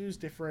can choose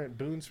different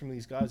boons from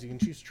these gods. You can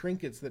choose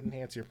trinkets that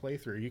enhance your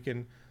playthrough. You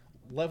can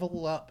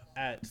level up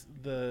at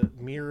the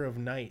Mirror of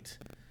Night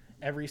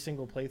every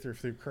single playthrough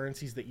through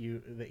currencies that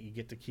you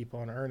get to keep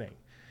on earning.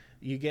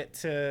 You get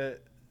to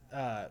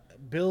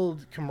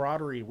build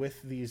camaraderie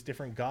with these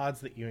different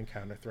gods that you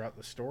encounter throughout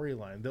the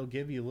storyline. They'll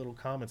give you little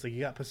comments. Like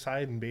you got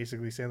Poseidon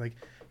basically saying like,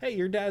 hey,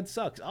 your dad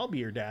sucks. I'll be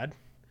your dad.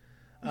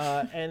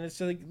 And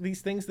it's like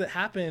these things that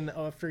happen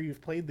after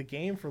you've played the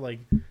game for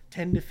like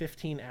 10 to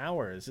 15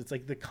 hours. It's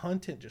like the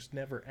content just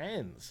never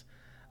ends.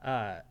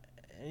 And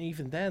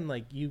even then,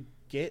 like you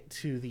get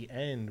to the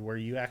end where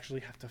you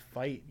actually have to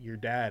fight your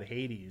dad,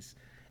 Hades.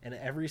 And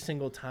every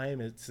single time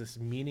it's this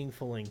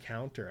meaningful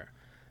encounter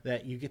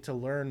that you get to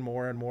learn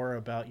more and more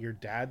about your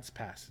dad's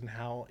past and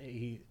how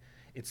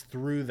it's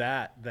through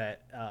that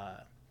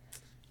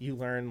you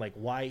learn like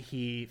why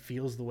he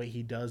feels the way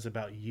he does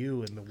about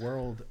you and the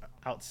world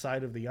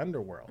outside of the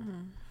underworld.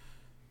 Mm-hmm.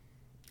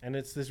 And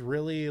it's this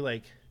really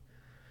like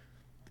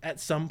at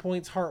some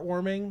points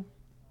heartwarming,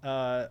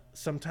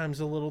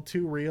 sometimes a little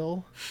too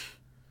real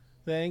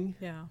thing.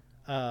 Yeah.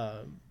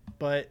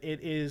 But it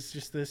is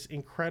just this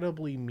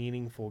incredibly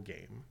meaningful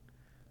game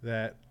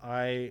that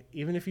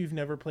even if you've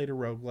never played a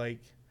roguelike,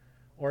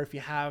 or if you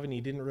have and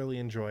you didn't really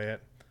enjoy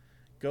it,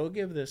 go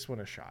give this one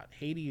a shot.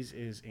 Hades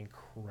is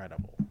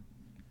incredible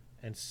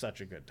and such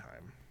a good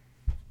time.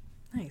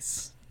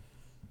 Nice.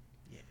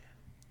 Yeah.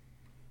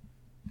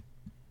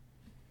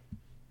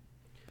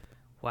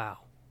 Wow.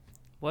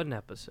 What an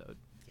episode.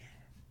 Yeah.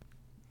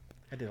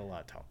 I did a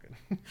lot of talking.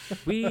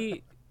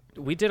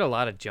 We did a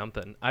lot of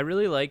jumping. I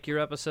really like your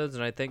episodes,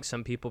 and I think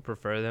some people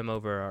prefer them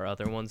over our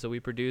other ones that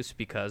we produce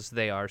because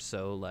they are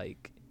so,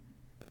 like,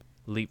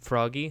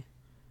 leapfroggy.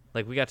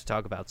 Like, we got to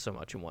talk about so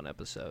much in one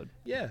episode.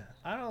 Yeah.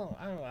 I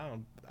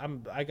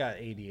got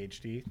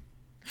ADHD.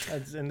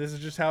 And this is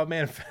just how it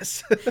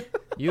manifests.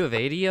 You have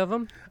 80 of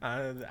them?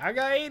 I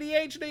got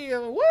ADHD.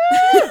 Woo!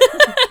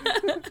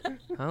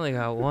 I only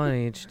got one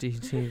HD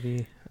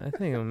TV. I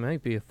think it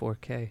might be a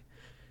 4K.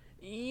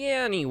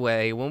 Yeah,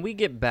 anyway, when we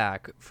get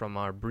back from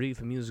our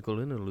brief musical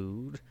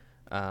interlude,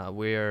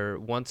 we're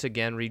once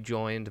again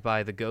rejoined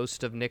by the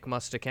ghost of Nick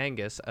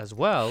Mustakangas, as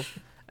well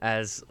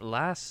as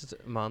last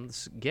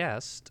month's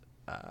guest,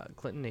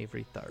 Clinton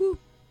Avery Tharp. Woo.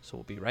 So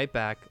we'll be right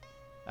back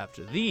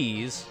after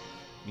these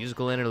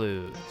musical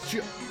interludes.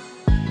 Sure.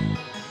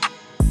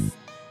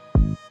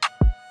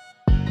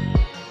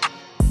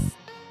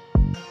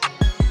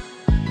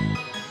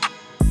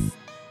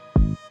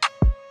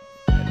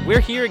 We're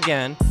here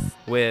again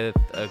with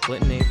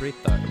Clinton Avery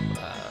Tharp,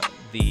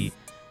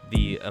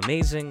 the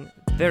amazing,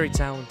 very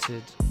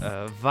talented,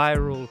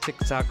 viral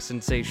TikTok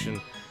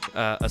sensation,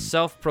 a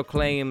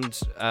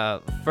self-proclaimed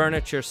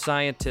furniture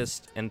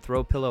scientist and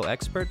throw pillow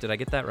expert. Did I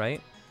get that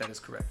right? That is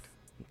correct.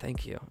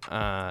 Thank you.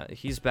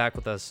 He's back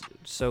with us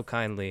so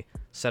kindly.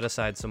 Set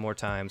aside some more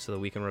time so that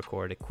we can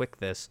record a quick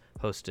this,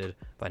 hosted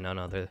by none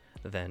other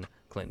than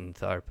Clinton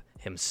Tharp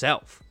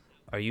himself.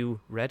 Are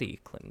you ready,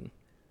 Clinton?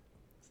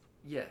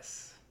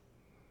 Yes.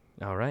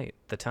 All right,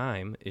 the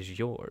time is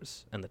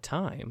yours, and the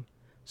time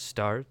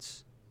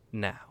starts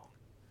now.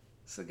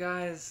 So,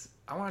 guys,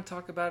 I want to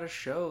talk about a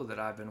show that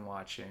I've been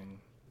watching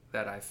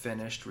that I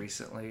finished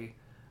recently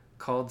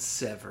called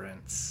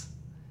Severance.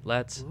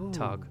 Let's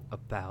talk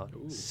about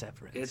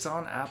Severance. It's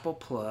on Apple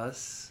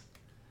Plus,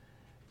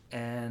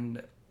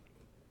 and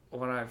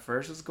when I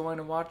first was going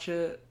to watch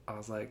it, I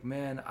was like,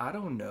 man, I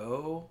don't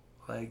know.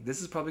 Like,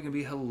 this is probably going to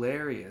be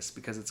hilarious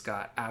because it's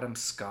got Adam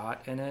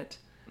Scott in it.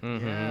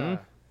 Mm-hmm. Yeah.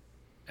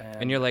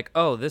 And you're like,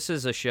 oh, this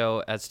is a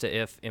show as to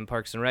if in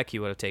Parks and Rec he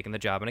would have taken the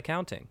job in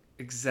accounting.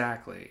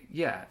 Exactly.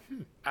 Yeah.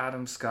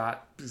 Adam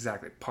Scott,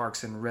 exactly.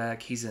 Parks and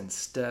Rec. He's in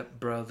Step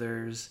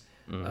Brothers.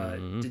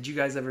 Mm-hmm. Did you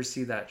guys ever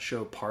see that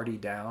show Party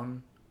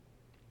Down?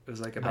 It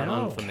was like about No,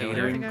 a unfamiliar.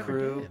 catering I never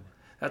crew. did.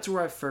 That's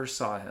where I first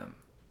saw him.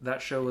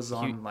 That show was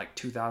on like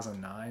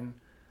 2009.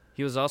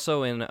 He was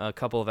also in a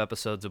couple of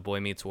episodes of Boy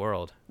Meets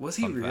World. Was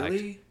he Fun fact.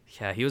 really?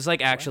 Yeah, he was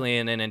like actually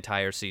in an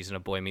entire season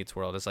of Boy Meets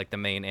World as like the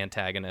main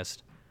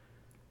antagonist.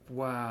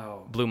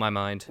 Wow. Blew my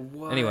mind.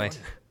 What? Anyway,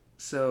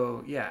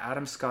 So, yeah,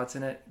 Adam Scott's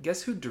in it.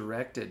 Guess who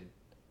directed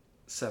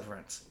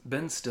Severance?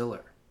 Ben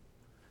Stiller.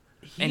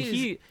 And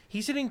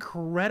he's an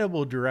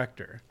incredible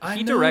director.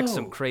 he directs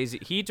some crazy.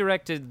 He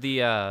directed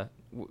the.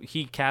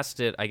 He cast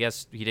it. I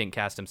guess he didn't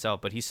cast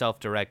himself, but he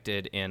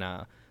self-directed in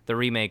the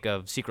remake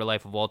of Secret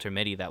Life of Walter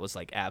Mitty. That was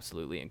like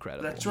absolutely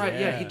incredible. That's right.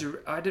 Yeah, Yeah.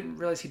 I didn't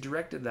realize he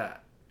directed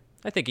that.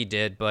 I think he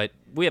did, but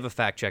we have a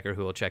fact checker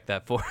who will check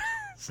that for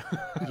us.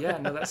 Yeah,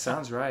 no, that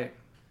sounds right.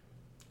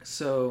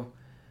 So,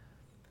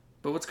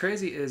 but what's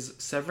crazy is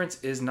Severance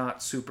is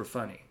not super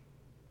funny.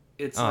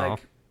 It's Oh.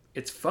 like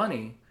it's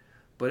funny,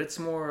 but it's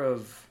more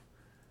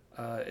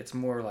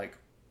like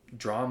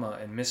drama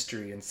and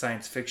mystery and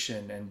science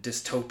fiction and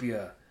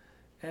dystopia,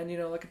 and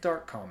like a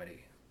dark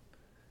comedy.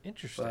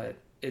 Interesting. But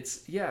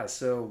it's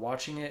so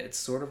watching it, it's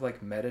sort of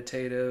like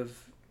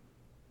meditative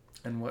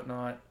and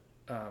whatnot.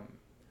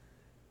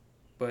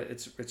 But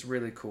it's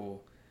really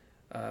cool.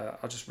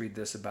 I'll just read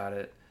this about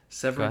it.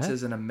 Severance ahead.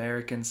 is an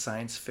American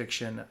science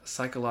fiction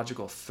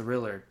psychological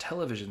thriller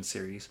television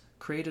series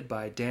created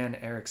by Dan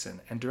Erickson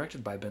and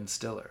directed by Ben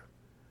Stiller.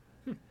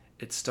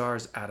 It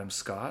stars Adam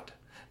Scott,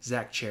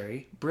 Zach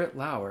Cherry, Britt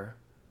Lauer,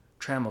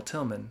 Trammell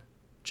Tillman,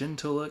 Jen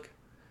Tulloch,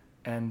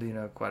 and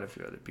quite a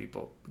few other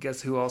people.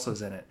 Guess who also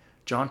is in it?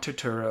 John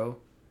Turturro,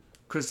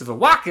 Christopher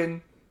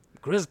Walken,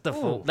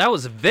 Christopher, that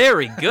was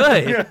very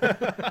good.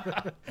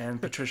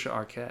 and Patricia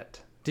Arquette.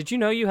 Did you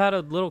know you had a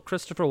little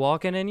Christopher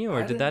Walken in you,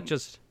 or I did that didn't-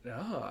 just?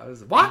 No, I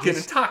was walking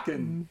and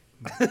talking.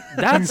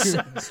 That's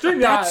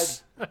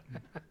StreamYard.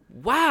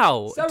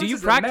 wow. Do you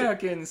practice?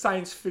 American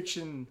science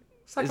fiction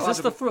this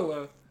psychological the-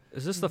 thriller?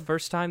 Is this the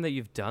first time that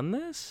you've done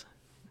this?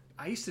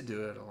 I used to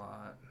do it a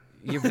lot.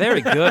 You're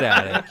very good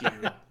at it.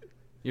 Thank you.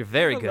 You're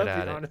very I good love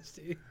at the it.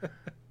 honesty.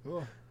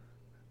 Cool.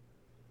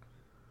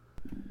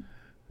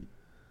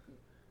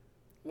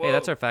 Hey,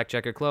 that's our fact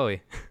checker,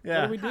 Chloe.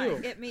 yeah. What do we Hi,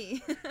 do? it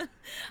me.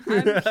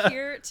 I'm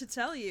here to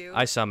tell you.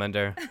 I summoned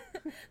her.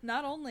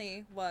 Not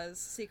only was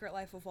Secret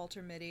Life of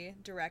Walter Mitty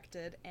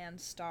directed and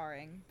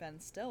starring Ben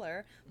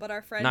Stiller, but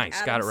our friend Nice,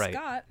 got Adam it right.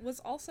 Scott was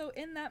also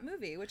in that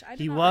movie, which I did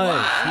He not was.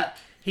 realize.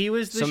 He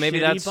was the So maybe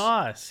shitty that's-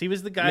 boss. He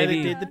was the guy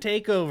maybe- that did the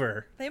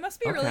takeover. They must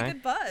be really Okay.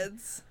 good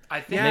buds. I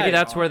think Yeah, Maybe they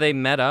that's are. where they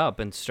met up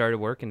and started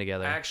working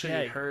together. I actually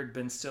Yeah. heard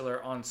Ben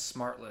Stiller on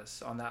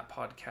Smartless on that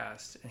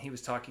podcast, and he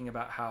was talking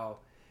about how,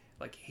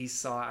 like, he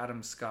saw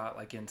Adam Scott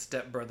like in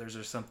Step Brothers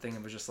or something,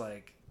 and was just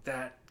like,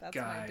 that That's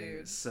my guy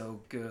dude. is so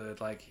good.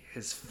 Like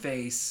his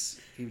face,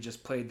 he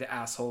just played the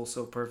asshole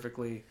so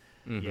perfectly.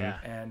 Mhm. Yeah.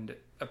 And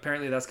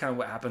apparently that's kind of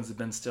what happens to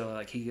Ben Stiller.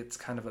 Like he gets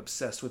kind of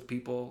obsessed with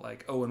people.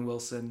 Like Owen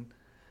Wilson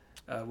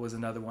was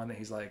another one that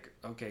he's like,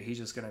 okay, he's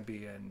just gonna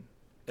be in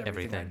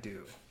everything I Everything.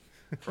 do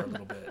for a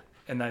little bit.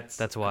 And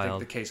that's I wild.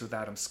 think the case with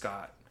Adam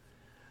Scott.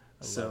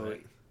 love So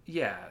it.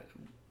 yeah,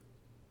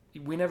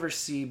 we never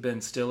see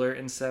Ben Stiller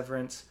in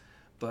Severance,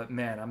 but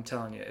man, I'm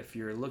telling you, if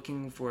you're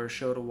looking for a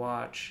show to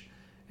watch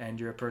and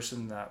you're a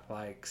person that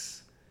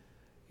likes,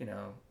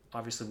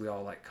 obviously we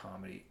all like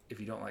comedy. If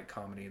you don't like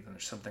comedy, then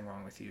there's something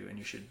wrong with you and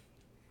you should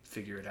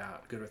figure it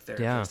out. Go to a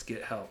therapist,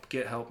 get help.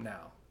 Get help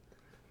now.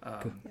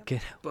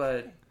 Get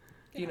But,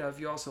 if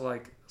you also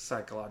like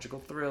psychological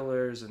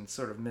thrillers and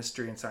sort of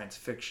mystery and science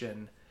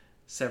fiction,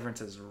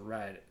 Severance is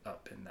right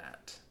up in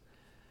that.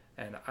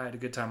 And I had a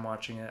good time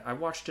watching it. I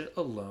watched it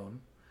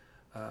alone.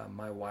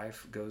 My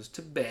wife goes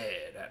to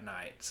bed at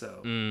night,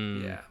 so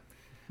yeah.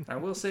 I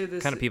will say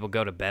this: kind of people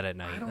go to bed at I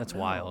night. don't That's know.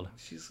 wild.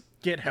 She's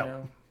Get you help.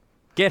 know,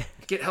 Get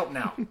get help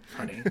now,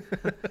 honey.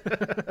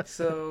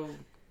 So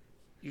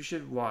you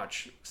should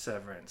watch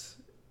Severance.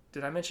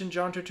 Did I mention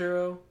John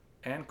Turturro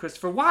and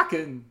Christopher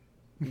Walken?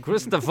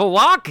 Christopher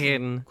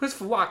Walken. Chris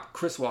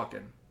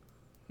Walken.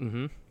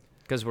 Mm-hmm.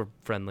 Because we're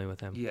friendly with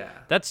him. Yeah.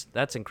 That's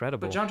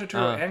incredible. But John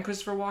Turturro Uh, and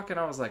Christopher Walken,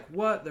 I was like,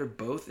 what? They're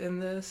both in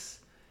this?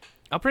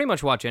 I'll pretty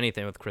much watch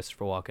anything with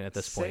Christopher Walken at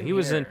this point. Same He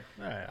was in.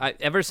 here. Alright.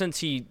 Ever since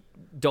he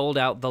doled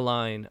out the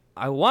line,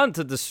 "I want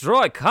to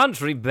destroy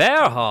Country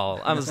Bear Hall,"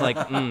 I was like,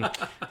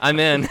 I'm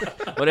in.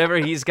 Whatever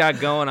he's got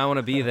going, I want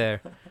to be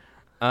there.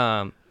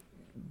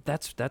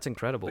 That's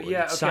incredible. But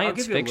yeah, okay, I'll Science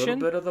give you a little fiction.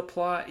 bit of the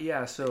plot.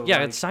 Yeah, so Yeah,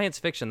 like, it's science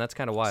fiction. That's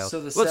kind of wild. So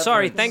the well,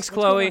 sorry. Severance- Thanks,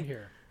 What's going on Chloe.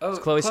 here? oh,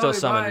 Chloe's still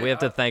summoned. bye. We have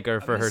to thank her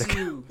for I her miss to-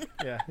 you.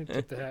 Yeah.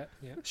 Tip the hat.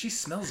 Yeah. She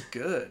smells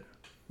good.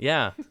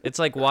 Yeah, it's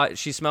like what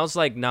she smells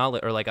like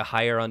knowledge or like a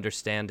higher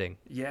understanding,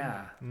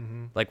 Yeah.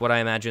 like what I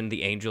imagine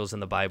the angels in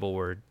the Bible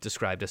were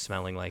described as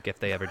smelling like if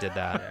they ever did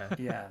that.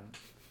 Yeah.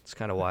 It's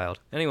kind of wild.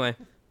 Anyway,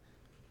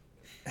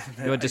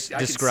 You wanna just I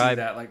could describe- see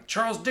that. Like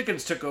Charles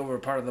Dickens took over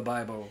part of the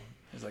Bible.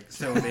 He's like,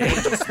 so the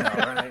angels smell,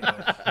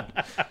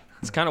 right?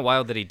 it's kind of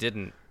wild that he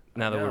didn't.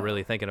 Now that we're know.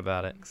 really thinking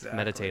about it, Exactly.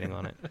 meditating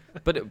on it.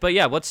 But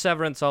yeah, what's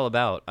Severance all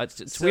about?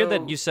 It's weird So-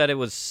 that you said it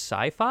was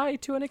sci-fi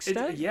to an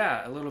extent.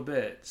 Yeah, a little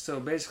bit. So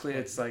basically,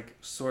 it's like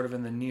sort of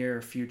in the near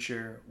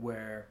future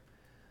where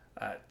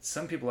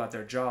some people at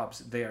their jobs,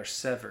 they are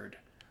severed,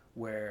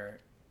 where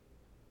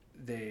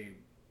the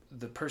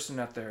person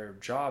at their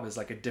job is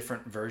like a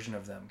different version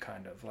of them,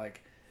 kind of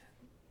like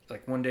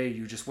one day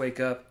you just wake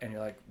up and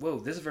you're like, whoa,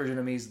 this version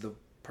of me is the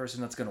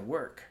person that's going to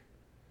work.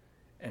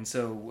 And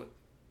so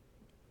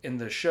in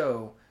the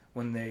show,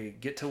 when they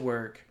get to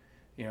work,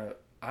 you know,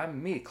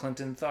 I'm me,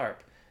 Clinton Tharp.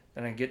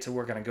 Then I get to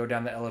work and I go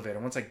down the elevator.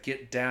 Once I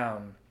get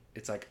down,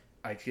 it's like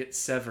I get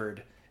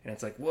severed and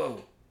it's like,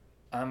 whoa,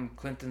 I'm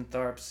Clinton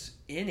Tharp's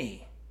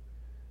innie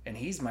and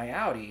he's my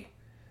outie.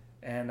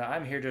 And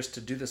I'm here just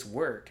to do this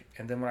work.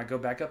 And then when I go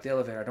back up the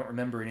elevator, I don't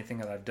remember anything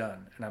that I've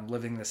done. And I'm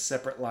living this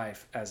separate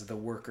life as the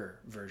worker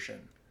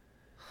version.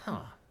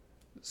 Huh.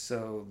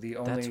 So the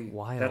That's only...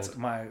 wild.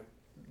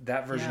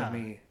 That version Yeah. of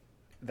me,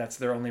 that's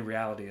their only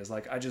reality. Is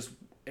like,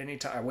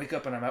 anytime I wake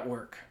up and I'm at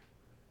work.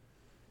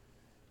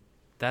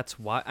 That's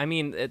why. I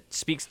mean, it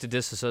speaks to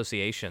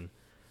disassociation,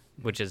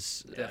 which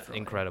is Definitely.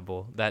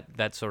 incredible.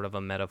 That's sort of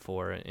a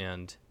metaphor,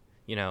 and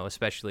you know,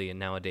 especially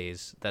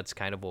nowadays, that's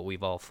kind of what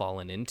we've all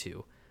fallen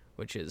into,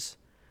 which is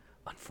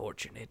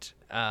unfortunate.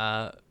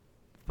 But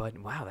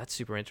wow, that's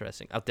super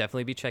interesting. I'll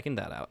definitely be checking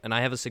that out. And I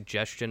have a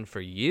suggestion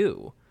for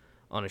you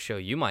on a show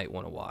you might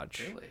want to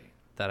watch. Really?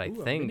 That I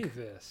Ooh, think a mini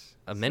this.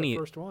 a It's mini-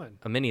 the first one.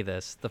 a mini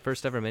this, the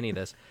first ever mini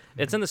this.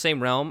 It's in the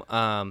same realm.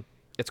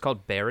 It's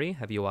called Barry.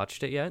 Have you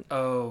watched it yet?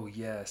 Oh,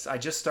 yes. I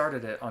just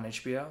started it on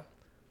HBO.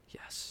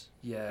 Yes.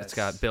 Yes. It's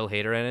got Bill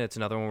Hader in it. It's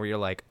another one where you're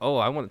like, oh,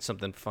 I want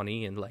something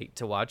funny and light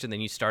to watch, and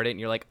then you start it and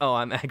you're like, oh,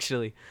 I'm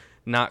actually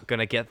not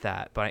gonna get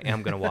that, but I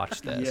am gonna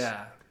watch this.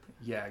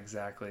 Yeah,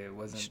 exactly. It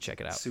wasn't should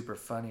check it out. super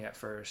funny at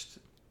first,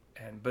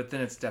 but then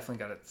it's definitely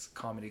got its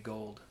comedy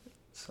gold.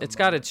 It's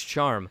got its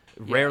charm,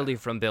 rarely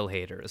from Bill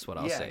Hader, is what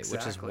I'll Yeah, say,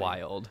 which is exactly.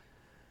 wild.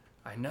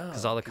 I know.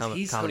 Because all the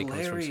comedy he's comes from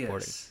hilarious.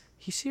 supporting.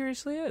 He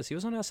seriously is. He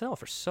was on SNL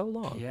for so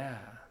long. Yeah.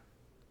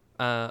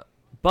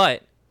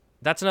 But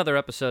that's another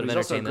episode He's of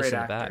also a Entertain This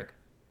great in the actor, Bag.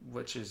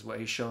 which is what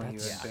he's showing you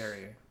in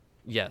Barry.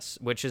 Yes,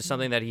 which is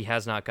something that he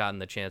has not gotten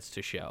the chance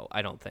to show,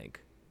 I don't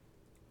think,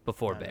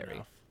 before Not Barry.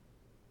 enough.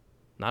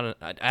 Not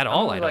at I'm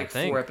all, only I don't like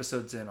think. 4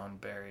 episodes in on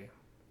Barry.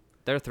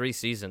 There are 3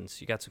 seasons.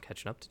 You got some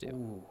catching up to do.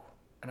 Ooh.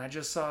 And I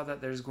just saw that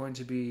there's going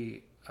to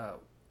be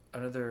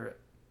another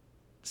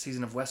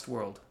season of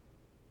Westworld.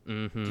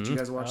 Mm-hmm. Did you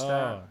guys watch Oh,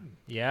 that?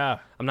 yeah.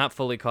 I'm not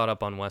fully caught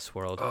up on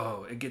Westworld.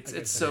 Oh,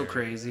 it's so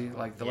crazy.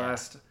 Like the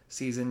last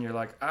season, you're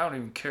like, I don't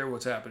even care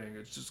what's happening.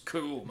 It's just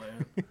cool,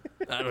 man.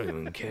 I don't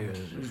even care.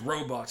 These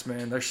robots,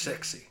 man, they're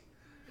sexy.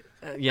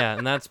 Yeah,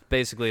 and that's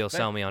basically will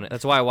sell me on it.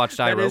 That's why I watched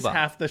That is iRobot.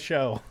 half the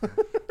show.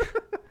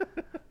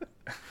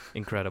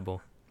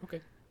 Incredible.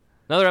 Okay.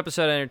 Another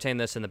episode of Entertain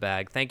This in the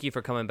Bag. Thank you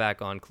for coming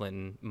back on,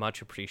 Clinton.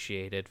 Much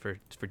appreciated for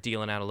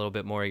dealing out a little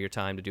bit more of your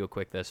time to do a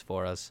quick this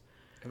for us.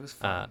 It was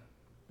fun.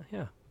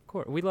 Yeah, of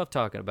course. We love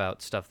talking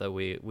about stuff that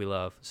we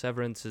love.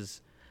 Severance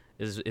is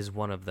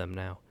one of them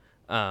now.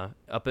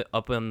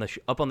 Up on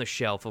the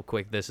shelf of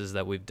quick thises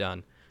that we've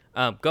done.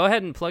 Go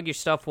ahead and plug your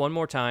stuff one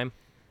more time.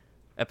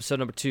 Episode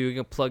number 2, you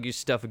can plug your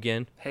stuff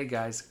again. Hey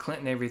guys,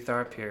 Clinton Avery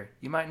Tharp here.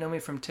 You might know me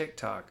from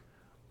TikTok,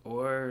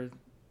 or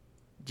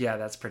yeah,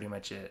 that's pretty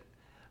much it.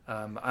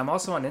 I'm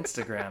also on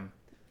Instagram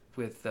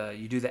with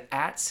you do the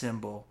 @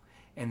 symbol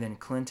and then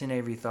Clinton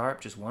Avery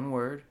Tharp, just one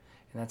word,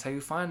 and that's how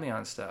you find me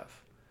on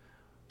stuff.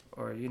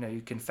 Or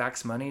you can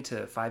fax money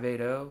to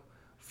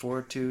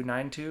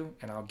 580-4292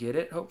 and I'll get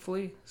it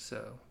hopefully.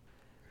 So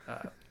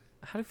How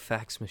do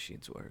fax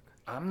machines work?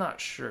 I'm not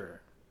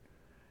sure,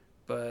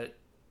 but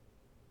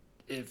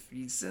if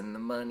you send the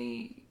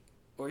money,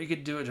 or you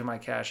could do it to my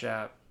Cash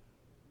App,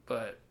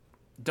 but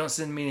don't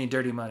send me any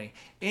dirty money.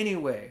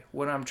 Anyway,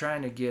 what I'm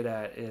trying to get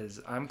at is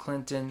I'm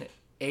Clinton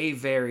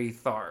Avery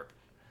Tharp,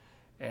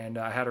 and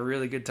I had a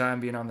really good time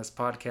being on this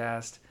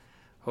podcast.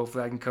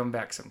 Hopefully I can come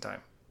back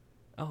sometime.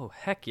 Oh,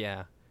 heck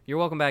yeah. You're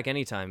welcome back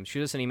anytime.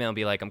 Shoot us an email and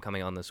be like, I'm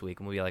coming on this week.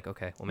 And we'll be like,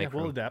 okay, we'll make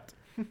We'll room. adapt.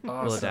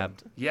 Awesome.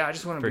 adapt. Yeah, I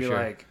just want to For be sure.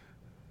 like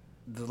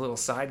the little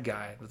side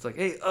guy that's like,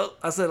 hey, oh,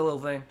 I said a little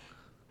thing.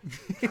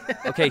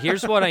 Okay,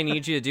 here's what I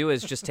need you to do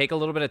is just take a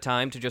little bit of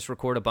time to just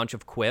record a bunch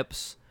of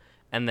quips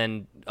and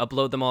then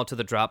upload them all to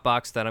the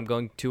Dropbox that I'm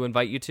going to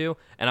invite you to,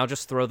 and I'll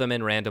just throw them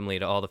in randomly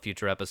to all the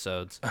future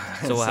episodes.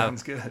 So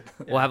Sounds good.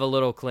 we'll have a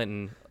little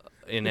Clinton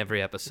in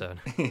every episode.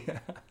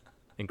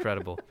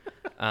 Incredible.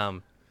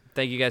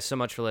 Thank you guys so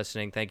much for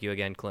listening. Thank you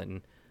again,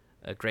 Clinton.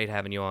 Great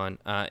having you on.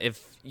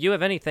 If you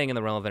have anything in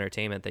the realm of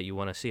entertainment that you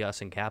want to see us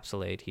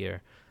encapsulate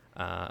here,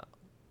 our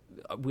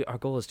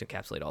goal is to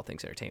encapsulate all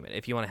things entertainment.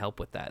 If you want to help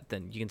with that,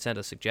 then you can send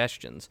us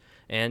suggestions,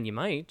 and you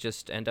might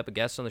just end up a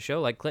guest on the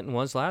show like Clinton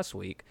was last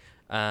week.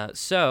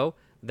 So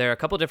there are a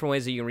couple different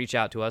ways that you can reach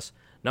out to us.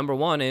 Number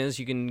one is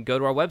you can go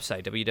to our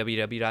website,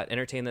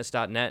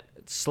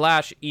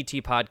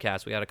 www.entertainthis.net/ET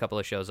podcast. We got a couple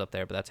of shows up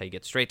there, but that's how you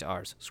get straight to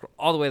ours. Scroll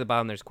all the way to the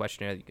bottom. There's a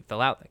questionnaire that you can fill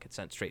out that gets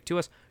sent straight to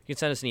us. You can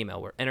send us an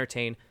email. We're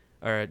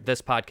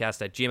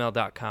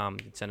thispodcast@gmail.com. You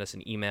can send us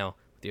an email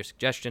with your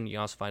suggestion. You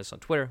can also find us on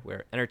Twitter.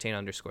 We're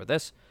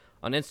entertain_this.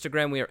 On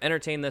Instagram, we are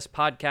Entertain This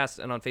Podcast,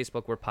 and on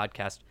Facebook, we're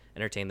Podcast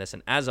Entertain This.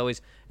 And as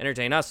always,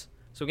 entertain us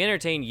so we can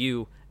entertain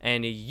you,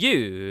 and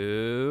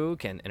you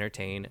can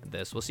entertain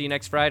this. We'll see you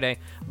next Friday.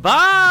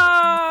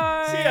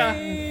 Bye! See ya.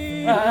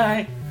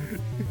 Bye.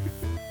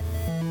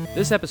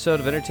 This episode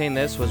of Entertain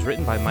This was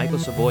written by Michael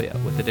Savoya,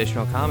 with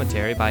additional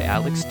commentary by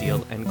Alex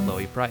Steele and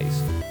Chloe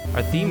Price.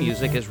 Our theme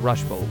music is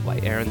Rush Bowl by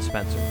Aaron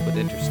Spencer, with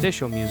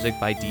interstitial music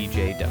by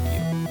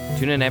DJW.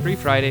 Tune in every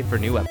Friday for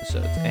new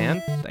episodes,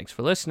 and thanks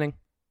for listening.